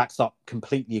stacks up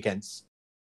completely against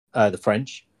the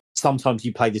French. Sometimes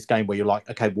you play this game where you're like,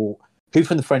 okay, well, who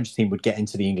from the French team would get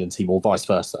into the England team or vice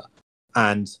versa?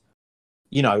 And,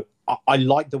 you know, I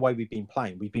like the way we've been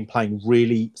playing. We've been playing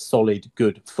really solid,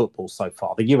 good football so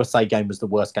far. The USA game was the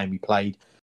worst game we played.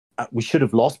 We should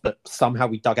have lost, but somehow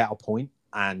we dug out a point.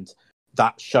 And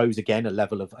that shows, again, a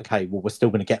level of, okay, well, we're still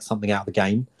going to get something out of the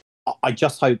game. I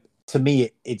just hope, to me,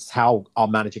 it's how our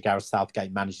manager, Gareth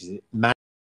Southgate, manages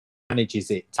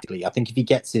it tactically. I think if he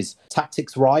gets his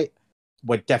tactics right,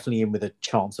 we're definitely in with a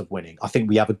chance of winning. I think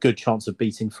we have a good chance of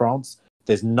beating France.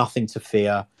 There's nothing to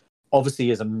fear.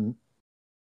 Obviously,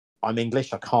 I'm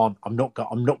English. I'm not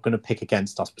going to pick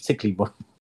against us, particularly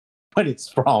when it's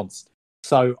France.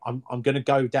 So I'm going to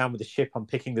go down with the ship. I'm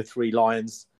picking the 3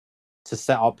 Lions to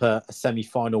set up a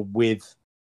semi-final with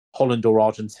Holland or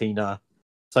Argentina.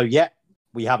 So yeah,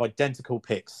 we have identical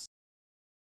picks.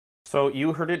 So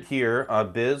you heard it here.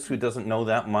 Biz, who doesn't know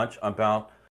that much about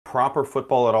proper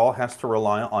football at all, has to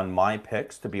rely on my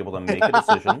picks to be able to make a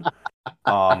decision.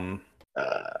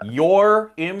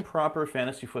 Your improper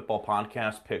fantasy football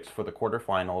podcast picks for the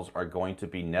quarterfinals are going to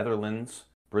be Netherlands,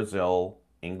 Brazil,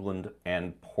 England,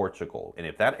 and Portugal. And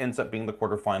if that ends up being the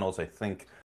quarterfinals, I think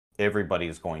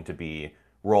everybody's going to be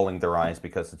rolling their eyes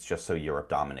because it's just so Europe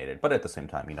dominated. But at the same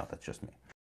time, you know, that's just me.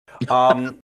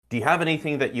 Do you have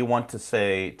anything that you want to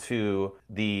say to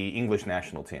the English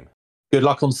national team? Good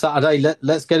luck on Saturday.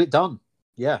 Let's get it done.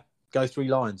 Yeah, go 3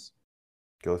 Lions.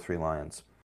 Go 3 Lions.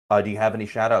 Do you have any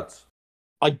shout-outs?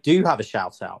 I do have a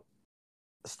shout-out.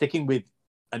 Sticking with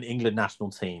an England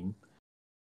national team,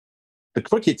 the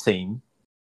cricket team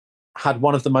had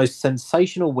one of the most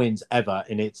sensational wins ever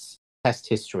in its Test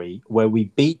history, where we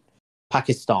beat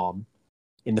Pakistan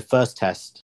in the first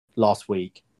Test last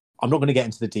week. I'm not going to get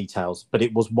into the details, but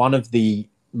it was one of the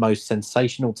most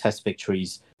sensational Test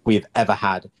victories we have ever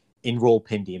had in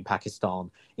Rawalpindi in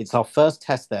Pakistan. It's our first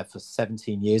Test there for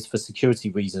 17 years. For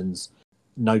security reasons,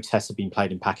 no tests have been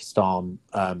played in Pakistan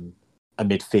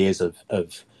amid fears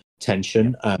of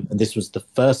tension. And this was the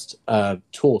first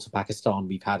tour to Pakistan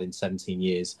we've had in 17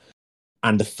 years.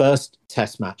 And the first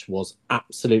Test match was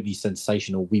absolutely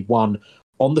sensational. We won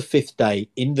on the 5th day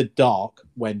in the dark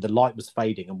when the light was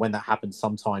fading. And when that happens,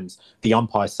 sometimes the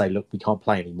umpires say, look, we can't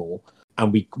play anymore.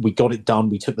 And we got it done.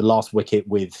 We took the last wicket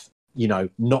with,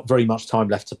 not very much time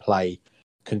left to play.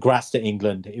 Congrats to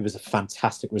England. It was a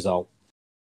fantastic result.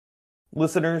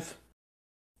 Listeners,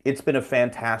 it's been a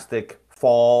fantastic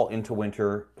fall into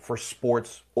winter for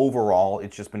sports overall.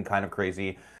 It's just been kind of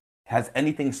crazy. Has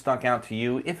anything stuck out to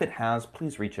you? If it has,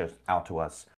 please reach out to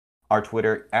us. Our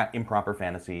Twitter,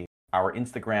 @ImproperFantasy. Our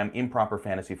Instagram,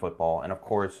 ImproperFantasyFootball. And of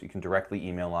course, you can directly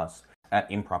email us at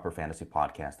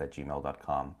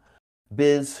improperfantasypodcast@gmail.com.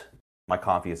 Biz, my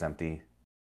coffee is empty.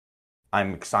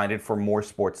 I'm excited for more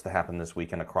sports to happen this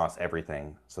weekend across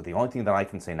everything. So the only thing that I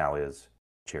can say now is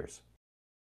cheers.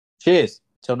 Cheers.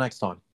 Till next time.